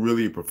those who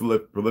really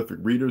prolific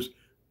readers,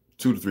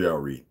 2 to 3 hour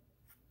read.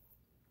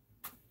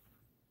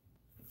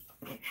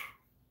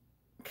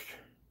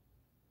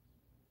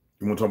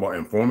 You want to talk about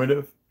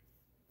informative?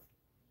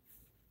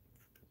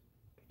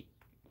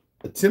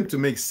 Attempt to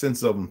make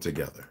sense of them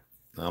together.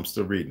 Now, I'm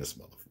still reading this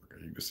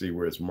motherfucker. You can see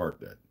where it's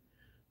marked at.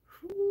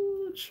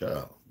 Ooh,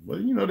 child. Well,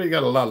 you know, they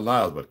got a lot of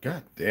lies, but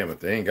god damn it,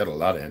 they ain't got a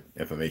lot of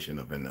information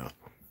up in now.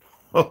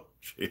 Oh,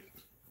 shit.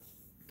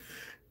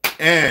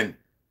 And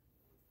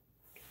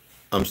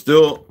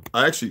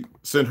I actually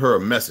sent her a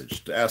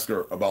message to ask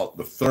her about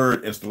the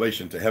 3rd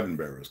installation to Heaven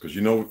Bearers, because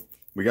you know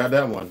we got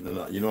that one,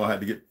 and you know I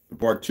had to get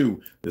part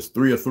 2. There's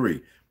 3 of 3.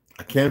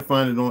 I can't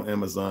find it on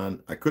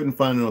Amazon. I couldn't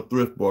find it on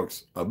Thrift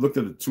Books. I've looked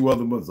at the 2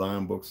 other books,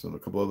 Zion Books, and a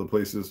couple other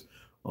places.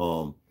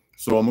 So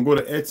I'm gonna go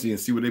to Etsy and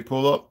see what they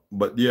pull up.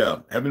 But yeah,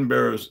 Heaven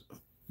Bearers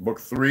book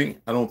 3.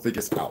 I don't think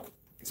it's out,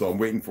 so I'm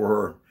waiting for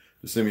her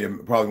to send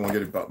me. Probably gonna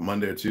get it about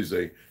Monday or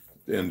Tuesday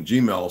in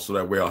Gmail, so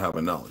that way I'll have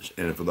a knowledge.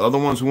 And for the other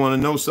ones who want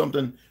to know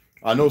something,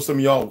 I know some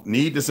of y'all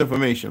need this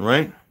information,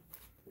 right?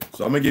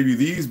 So I'm gonna give you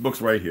these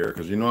books right here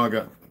because you know I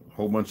got a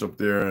whole bunch up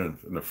there in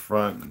the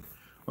front and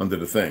under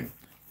the thing.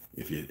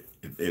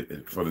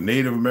 For the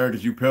Native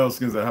Americans, you pale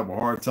skins that have a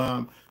hard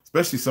time,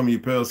 especially some of you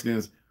pale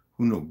skins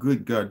who know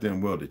good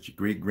goddamn well that your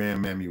great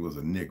grandmammy was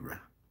a Negro.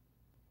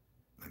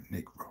 A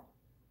Negro.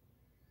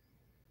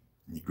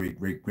 And your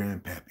great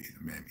grandpappy,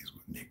 the mammies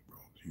was Negroes.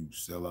 You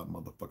sell out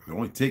motherfuckers. It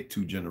only take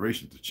 2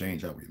 generations to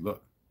change how we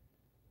look.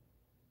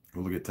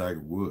 Go look at Tiger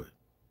Wood.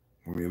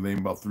 We're name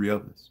about 3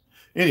 others.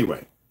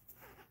 Anyway,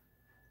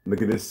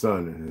 look at his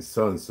son and his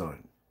son's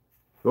son.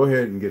 Go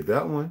ahead and get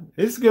that one.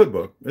 It's a good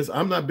book.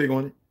 I'm not big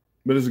on it,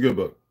 but it's a good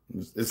book.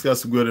 It's got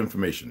some good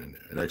information in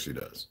there. It actually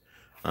does.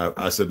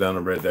 I sat down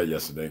and read that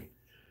yesterday.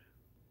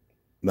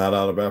 Not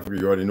Out of Africa.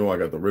 You already know I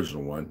got the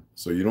original one.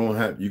 So you don't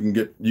have. You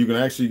can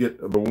actually get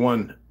the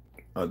one.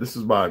 This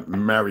is by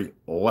Mary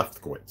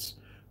Lefkowitz.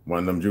 One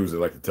of them Jews that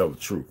like to tell the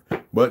truth.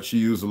 But she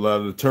used a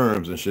lot of the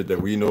terms and shit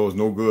that we know is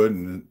no good,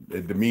 and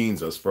it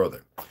demeans us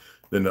further.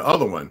 Then the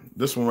other one,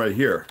 this one right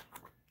here.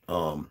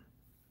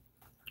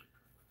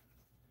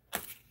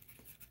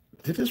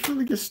 Did this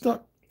really get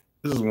stuck?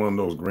 This is one of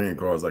those green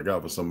cards I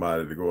got for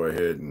somebody to go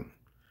ahead and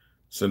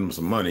send them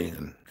some money,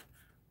 and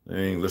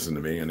they ain't listen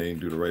to me, and they ain't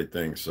do the right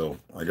thing. So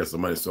I guess the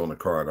money's still on the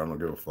card. I don't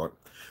give a fuck.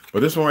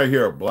 But this one right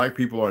here, Black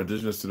People Are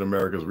Indigenous to the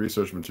Americas,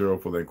 research material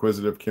for the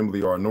inquisitive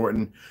Kimberly R.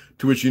 Norton,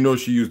 to which you know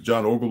she used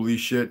John Ogilvy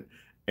shit.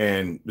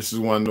 And this is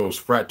one of those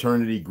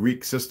fraternity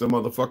Greek system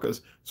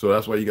motherfuckers. So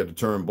that's why you got the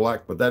term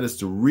black. But that is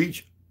to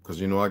reach, because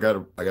you know I got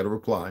to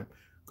reply,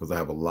 because I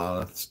have a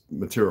lot of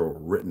material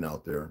written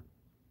out there.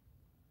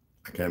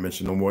 I can't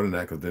mention no more than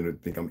that because then they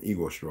think I'm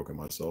ego stroking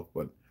myself.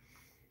 But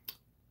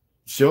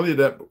she only did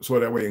that so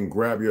that way and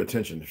grab your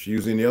attention. If she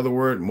used any other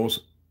word,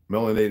 most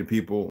melanated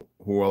people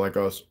who are like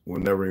us will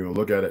never even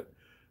look at it.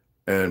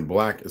 And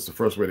black is the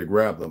first way to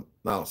grab them.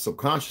 Now,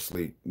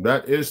 subconsciously,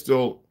 that is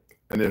still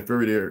an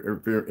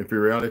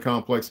inferiority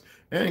complex,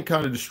 and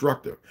kind of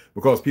destructive,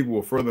 because people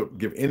will further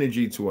give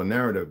energy to a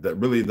narrative that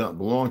really doesn't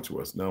belong to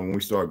us. Now, when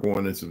we start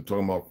going into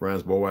talking about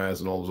Franz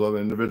Boas and all those other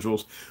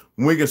individuals,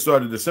 we can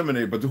start to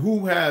disseminate. But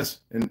who has,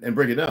 and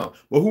break it down,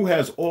 well, who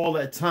has all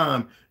that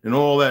time and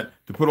all that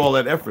to put all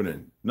that effort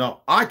in?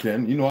 Now, I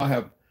can, you know, I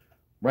have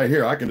right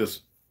here, I can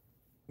just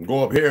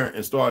go up here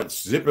and start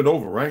zipping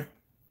over, right?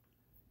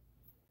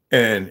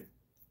 And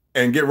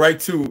get right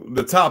to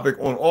the topic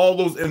on all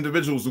those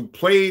individuals who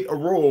played a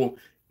role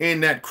in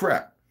that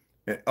crap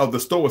of the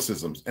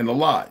stoicisms and the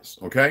lies,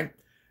 okay?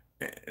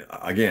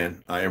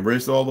 Again, I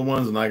embraced all the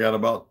ones, and I got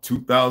about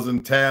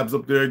 2,000 tabs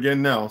up there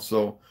again now,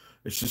 so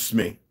it's just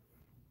me.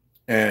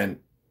 And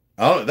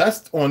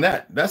that's on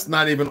that. That's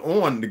not even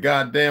on the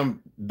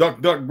goddamn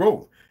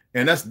DuckDuckGo.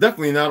 And that's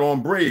definitely not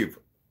on Brave.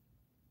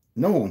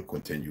 No,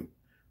 continue.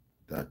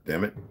 God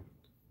damn it.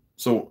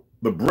 So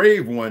the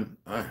Brave one,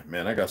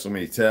 man, I got so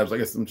many tabs. I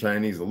guess some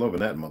Chinese are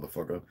loving that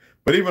motherfucker.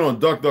 But even on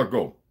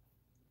DuckDuckGo,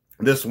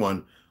 this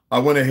one, I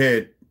went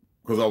ahead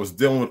because I was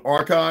dealing with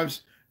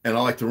archives, and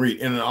I like to read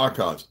in the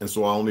archives. And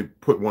so I only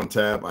put one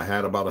tab. I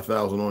had about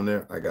 1,000 on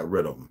there. I got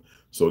rid of them.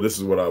 So this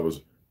is what I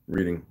was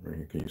reading right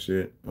here. Can you see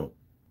it? Oh,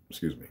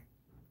 excuse me.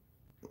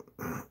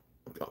 Oh,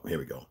 here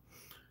we go.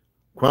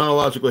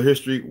 Chronological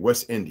History,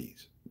 West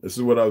Indies. This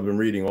is what I've been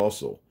reading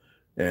also.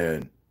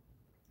 And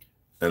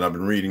I've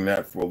been reading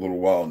that for a little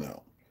while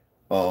now.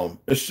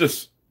 It's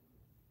just,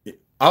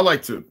 I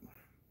like to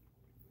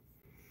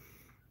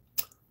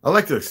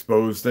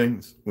expose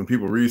things when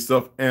people read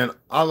stuff, and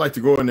I like to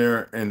go in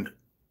there and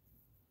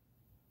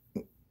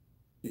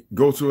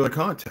go to a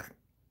contact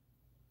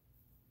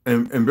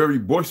and very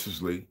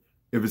boisterously,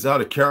 if it's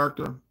out of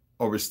character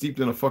or it's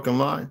steeped in a fucking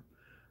lie,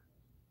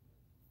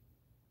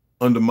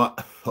 under my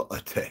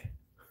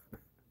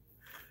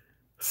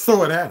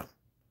throw it at them.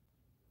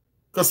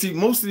 Because, see,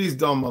 most of these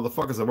dumb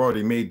motherfuckers have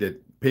already made their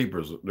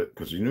papers,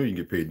 because you know you can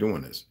get paid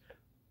doing this.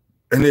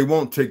 And they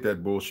won't take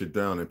that bullshit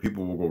down, and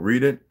people will go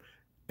read it,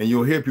 and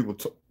you'll hear people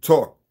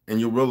talk, and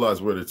you'll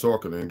realize where they're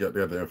talking and get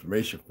their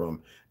information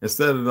from,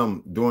 instead of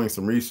them doing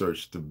some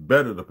research to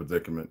better the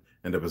predicament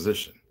and the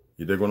position.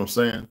 You dig what I'm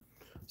saying?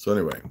 So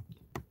anyway,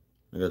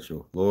 I got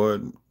you,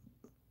 Lord,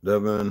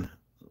 Devin,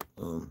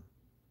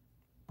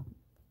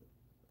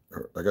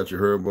 I got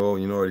your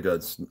Herbo, you know, I got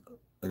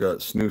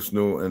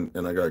Snoo,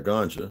 and I got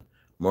Ganja.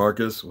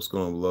 Marcus, what's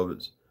going on,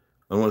 beloveds?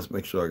 I want to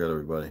make sure I got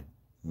everybody.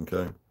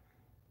 Okay.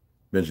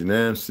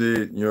 Benjamin,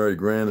 Sid, you already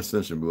Grand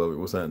Ascension, beloved.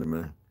 What's happening,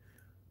 man?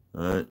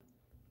 All right.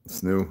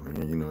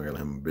 Snoo, you know I gotta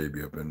have my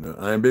baby up in there.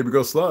 I am Baby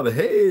Girl Slaughter.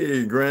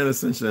 Hey, Grand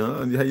Ascension,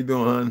 huh? How you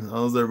doing, hon?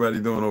 How's everybody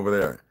doing over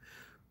there?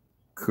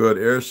 Could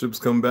airships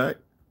come back?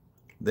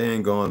 They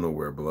ain't going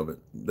nowhere, beloved.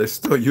 They're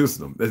still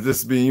using them. They're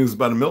just being used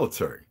by the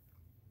military.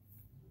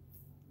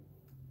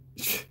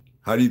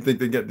 How do you think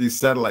they get these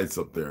satellites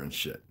up there and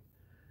shit?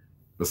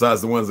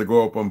 Besides the ones that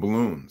go up on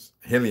balloons,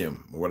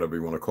 helium, or whatever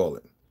you want to call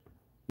it.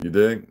 You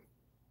dig?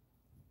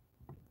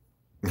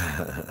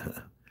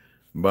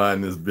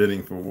 Biden is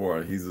bidding for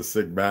war. He's a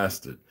sick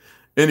bastard.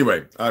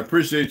 Anyway, I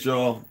appreciate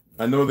y'all.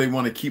 I know they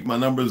want to keep my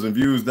numbers and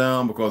views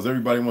down because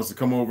everybody wants to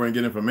come over and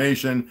get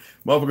information.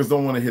 Motherfuckers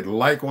don't want to hit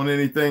like on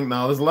anything.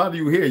 Now, there's a lot of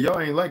you here.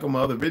 Y'all ain't like on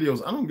my other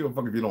videos. I don't give a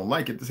fuck if you don't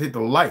like it. Just hit the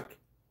like.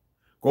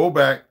 Go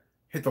back.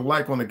 Hit the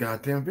like on the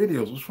goddamn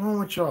videos. What's wrong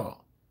with y'all?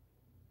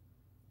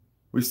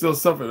 We still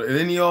suffer.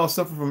 Any of y'all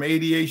suffer from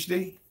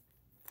ADHD?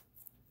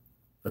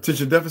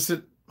 Attention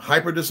deficit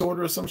hyper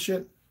disorder or some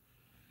shit?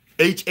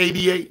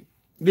 H88?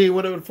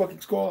 Whatever the fuck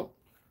it's called?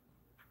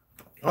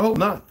 I hope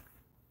not.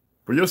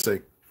 For your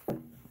sake.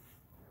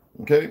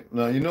 Okay?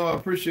 Now, you know I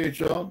appreciate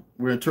y'all.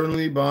 We're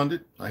eternally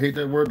bonded. I hate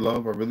that word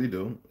love. I really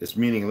do. It's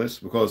meaningless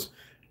because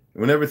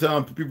whenever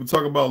time people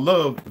talk about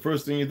love, the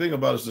first thing you think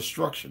about is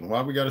destruction.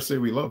 Why we got to say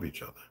we love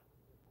each other?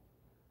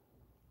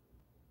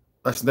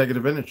 That's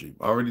negative energy.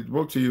 I already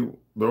wrote to you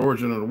the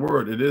origin of the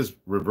word. It is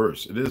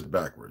reverse. It is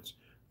backwards.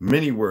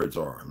 Many words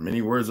are.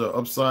 Many words are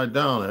upside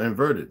down and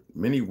inverted.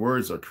 Many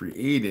words are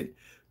created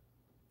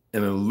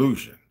in an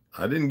illusion.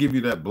 I didn't give you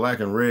that black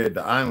and red,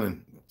 the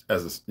island,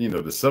 as a,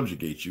 to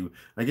subjugate you.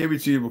 I gave it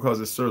to you because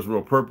it serves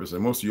real purpose.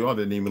 And most of y'all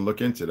didn't even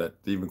look into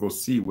that to even go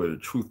see where the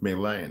truth may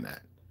lie in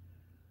that.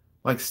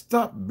 Like,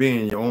 stop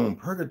being your own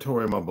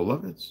purgatory, my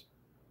beloveds.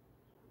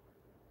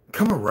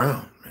 Come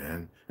around,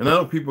 man. And I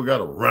know people got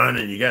to run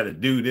and you got to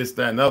do this,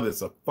 that, and other.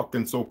 It's a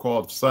fucking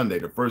so-called Sunday,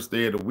 the first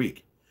day of the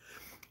week.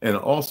 And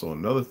also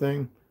another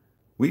thing,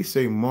 we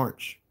say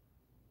March.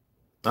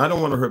 I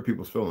don't want to hurt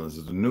people's feelings.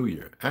 It's a new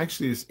year.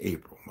 Actually, it's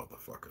April,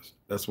 motherfuckers.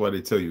 That's why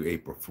they tell you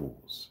April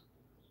Fools.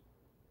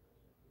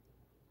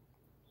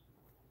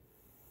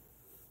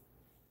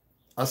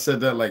 I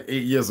said that like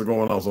 8 years ago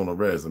when I was on the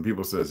res, and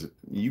people says,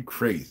 you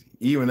crazy.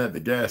 Even at the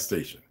gas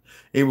station.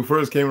 April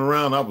 1st came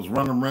around, I was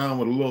running around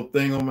with a little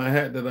thing on my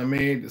hat that I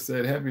made that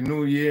said Happy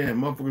New Year,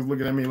 and motherfuckers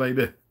looking at me like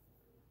that.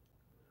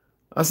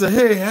 I said,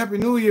 hey, Happy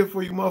New Year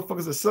for you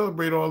motherfuckers that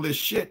celebrate all this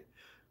shit.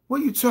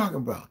 What are you talking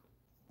about?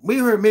 We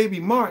heard maybe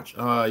March.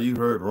 You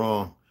heard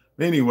wrong.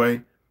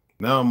 Anyway,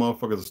 now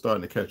motherfuckers are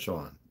starting to catch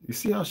on. You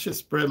see how shit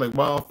spread like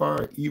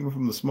wildfire, even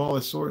from the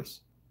smallest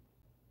source?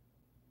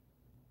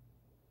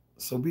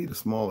 So be the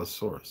smallest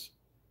source,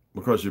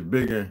 because you're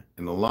bigger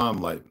in the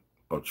limelight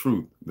of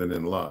truth than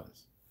in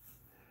lies.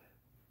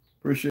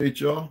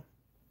 Appreciate y'all.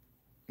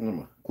 I'm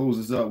gonna close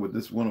this out with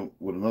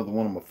another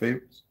one of my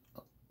favorites.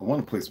 I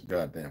want to play some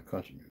goddamn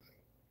country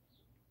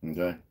music.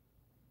 Okay?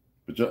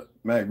 But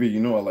Mac V, you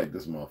know I like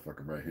this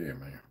motherfucker right here,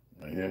 man.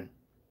 Right here.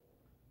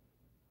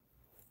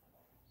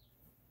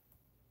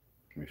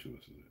 Let me show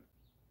this to you.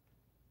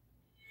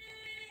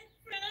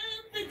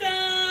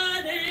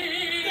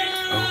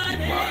 Oh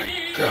my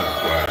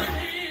God.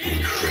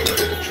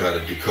 Incredible. Try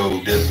to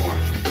decode this one.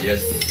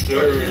 Yes,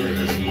 sir.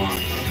 This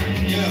month.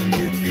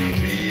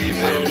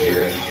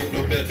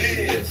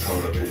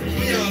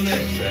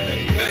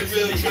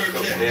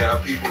 There are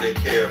people that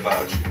care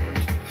about you.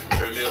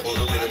 People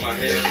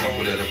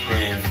that are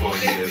praying for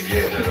you,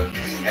 that are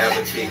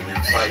advocating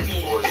and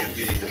fighting for you.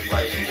 You need to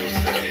fight for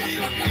yourself.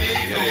 You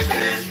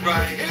understand?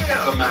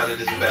 Come out of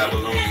this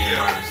Babylonian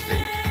mind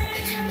state.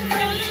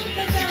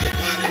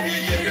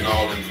 You can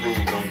all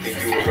improve. Don't think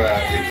you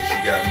arrived because you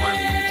got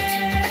money.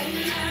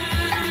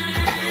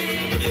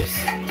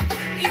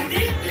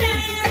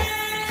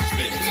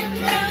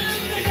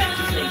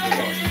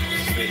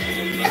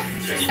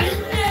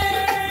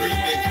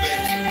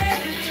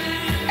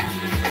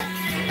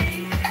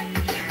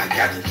 I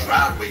got the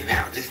driveway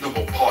now. There's no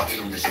more parking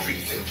on the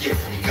streets. A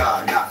gift from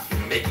God, not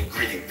from making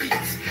gritty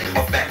beats.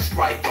 A back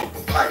strike on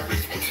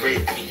papyrus was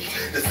red meat.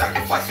 The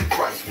sacrifice of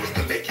Christ was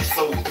to make your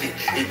soul think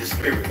in the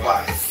spirit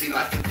wise. See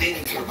like the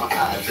things with my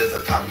eyes as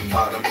a top and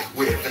bottom.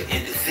 Wherever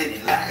in the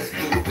city lies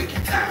through the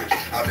wicked times.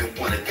 I've been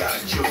one of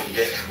God's children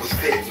that was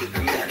fed with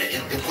the manna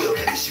in the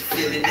wilderness. You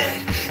feeling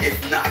that?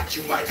 If not,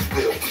 you might as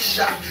well be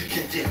shot.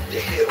 Condemned to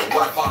hell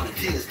while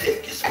volunteers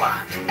take your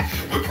spot.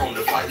 We're prone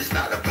to fight. It's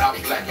not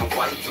about black and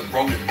white, but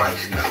wrong and right.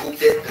 And I hope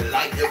that the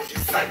light helps you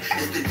sight.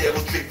 It's the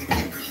devil's trick to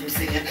keep you from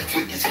seeing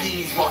wicked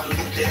schemes. Martin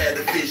Luther had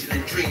a vision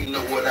and dream.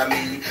 Know what I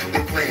mean?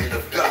 The plan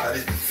of God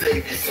is to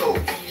save your soul.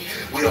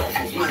 We all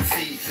for one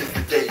seed since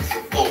the days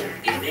of old.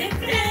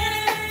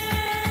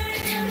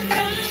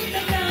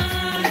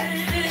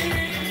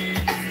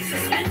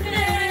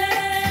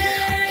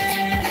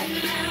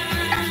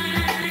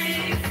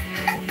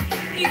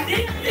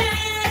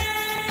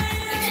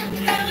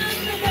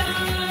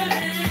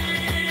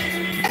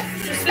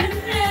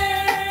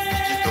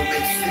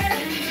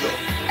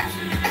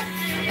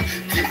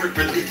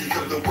 Religions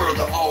of the world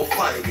are all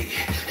fighting.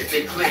 If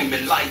they claim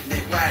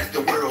enlightenment, why is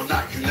the world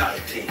not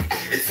uniting?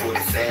 It's sort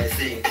of sad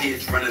seeing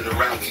kids running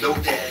around with no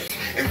dads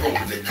and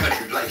roaming the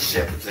country like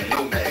shepherds and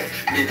nomads.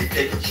 Many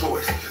take a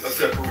choice of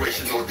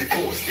separation or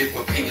divorce. If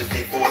opinions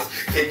they force,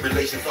 take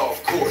relations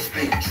off course,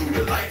 being true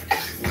to life.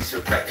 We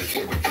should practice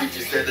what we preach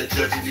instead of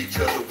judging each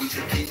other. We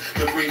should teach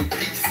to bring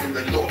peace in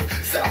the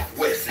north,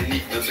 southwest, and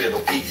even the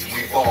Middle East.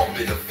 We've all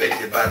been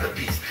affected by the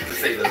beast, to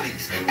say the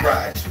least.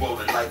 Pride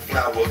swollen like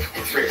flour with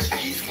fresh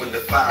yeast. When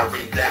the fire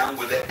ain't down,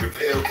 will that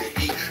repel the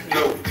heat?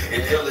 No,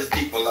 and hell is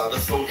deep. Allow the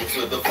soldiers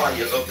to the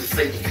fire of the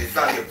Satan's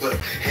desire. But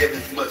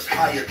heaven's much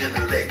higher than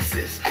the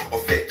Lexus or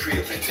fat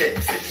cribs in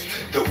Texas.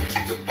 Don't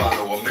keep the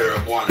bottle or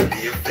marijuana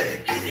the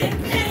effect.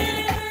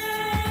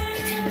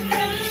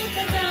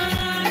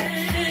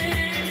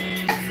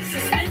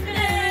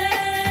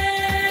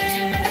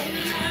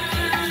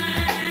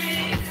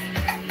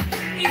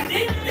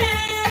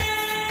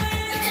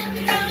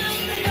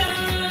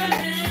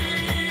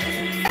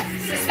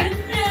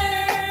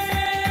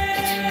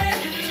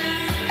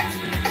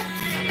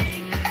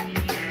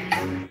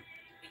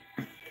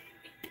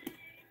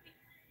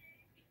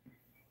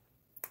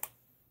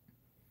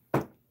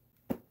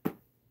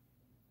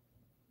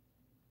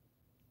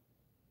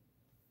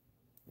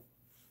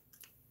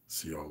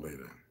 See y'all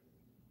later.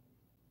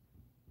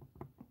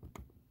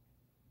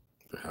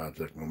 They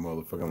hijacked my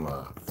motherfucking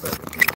live.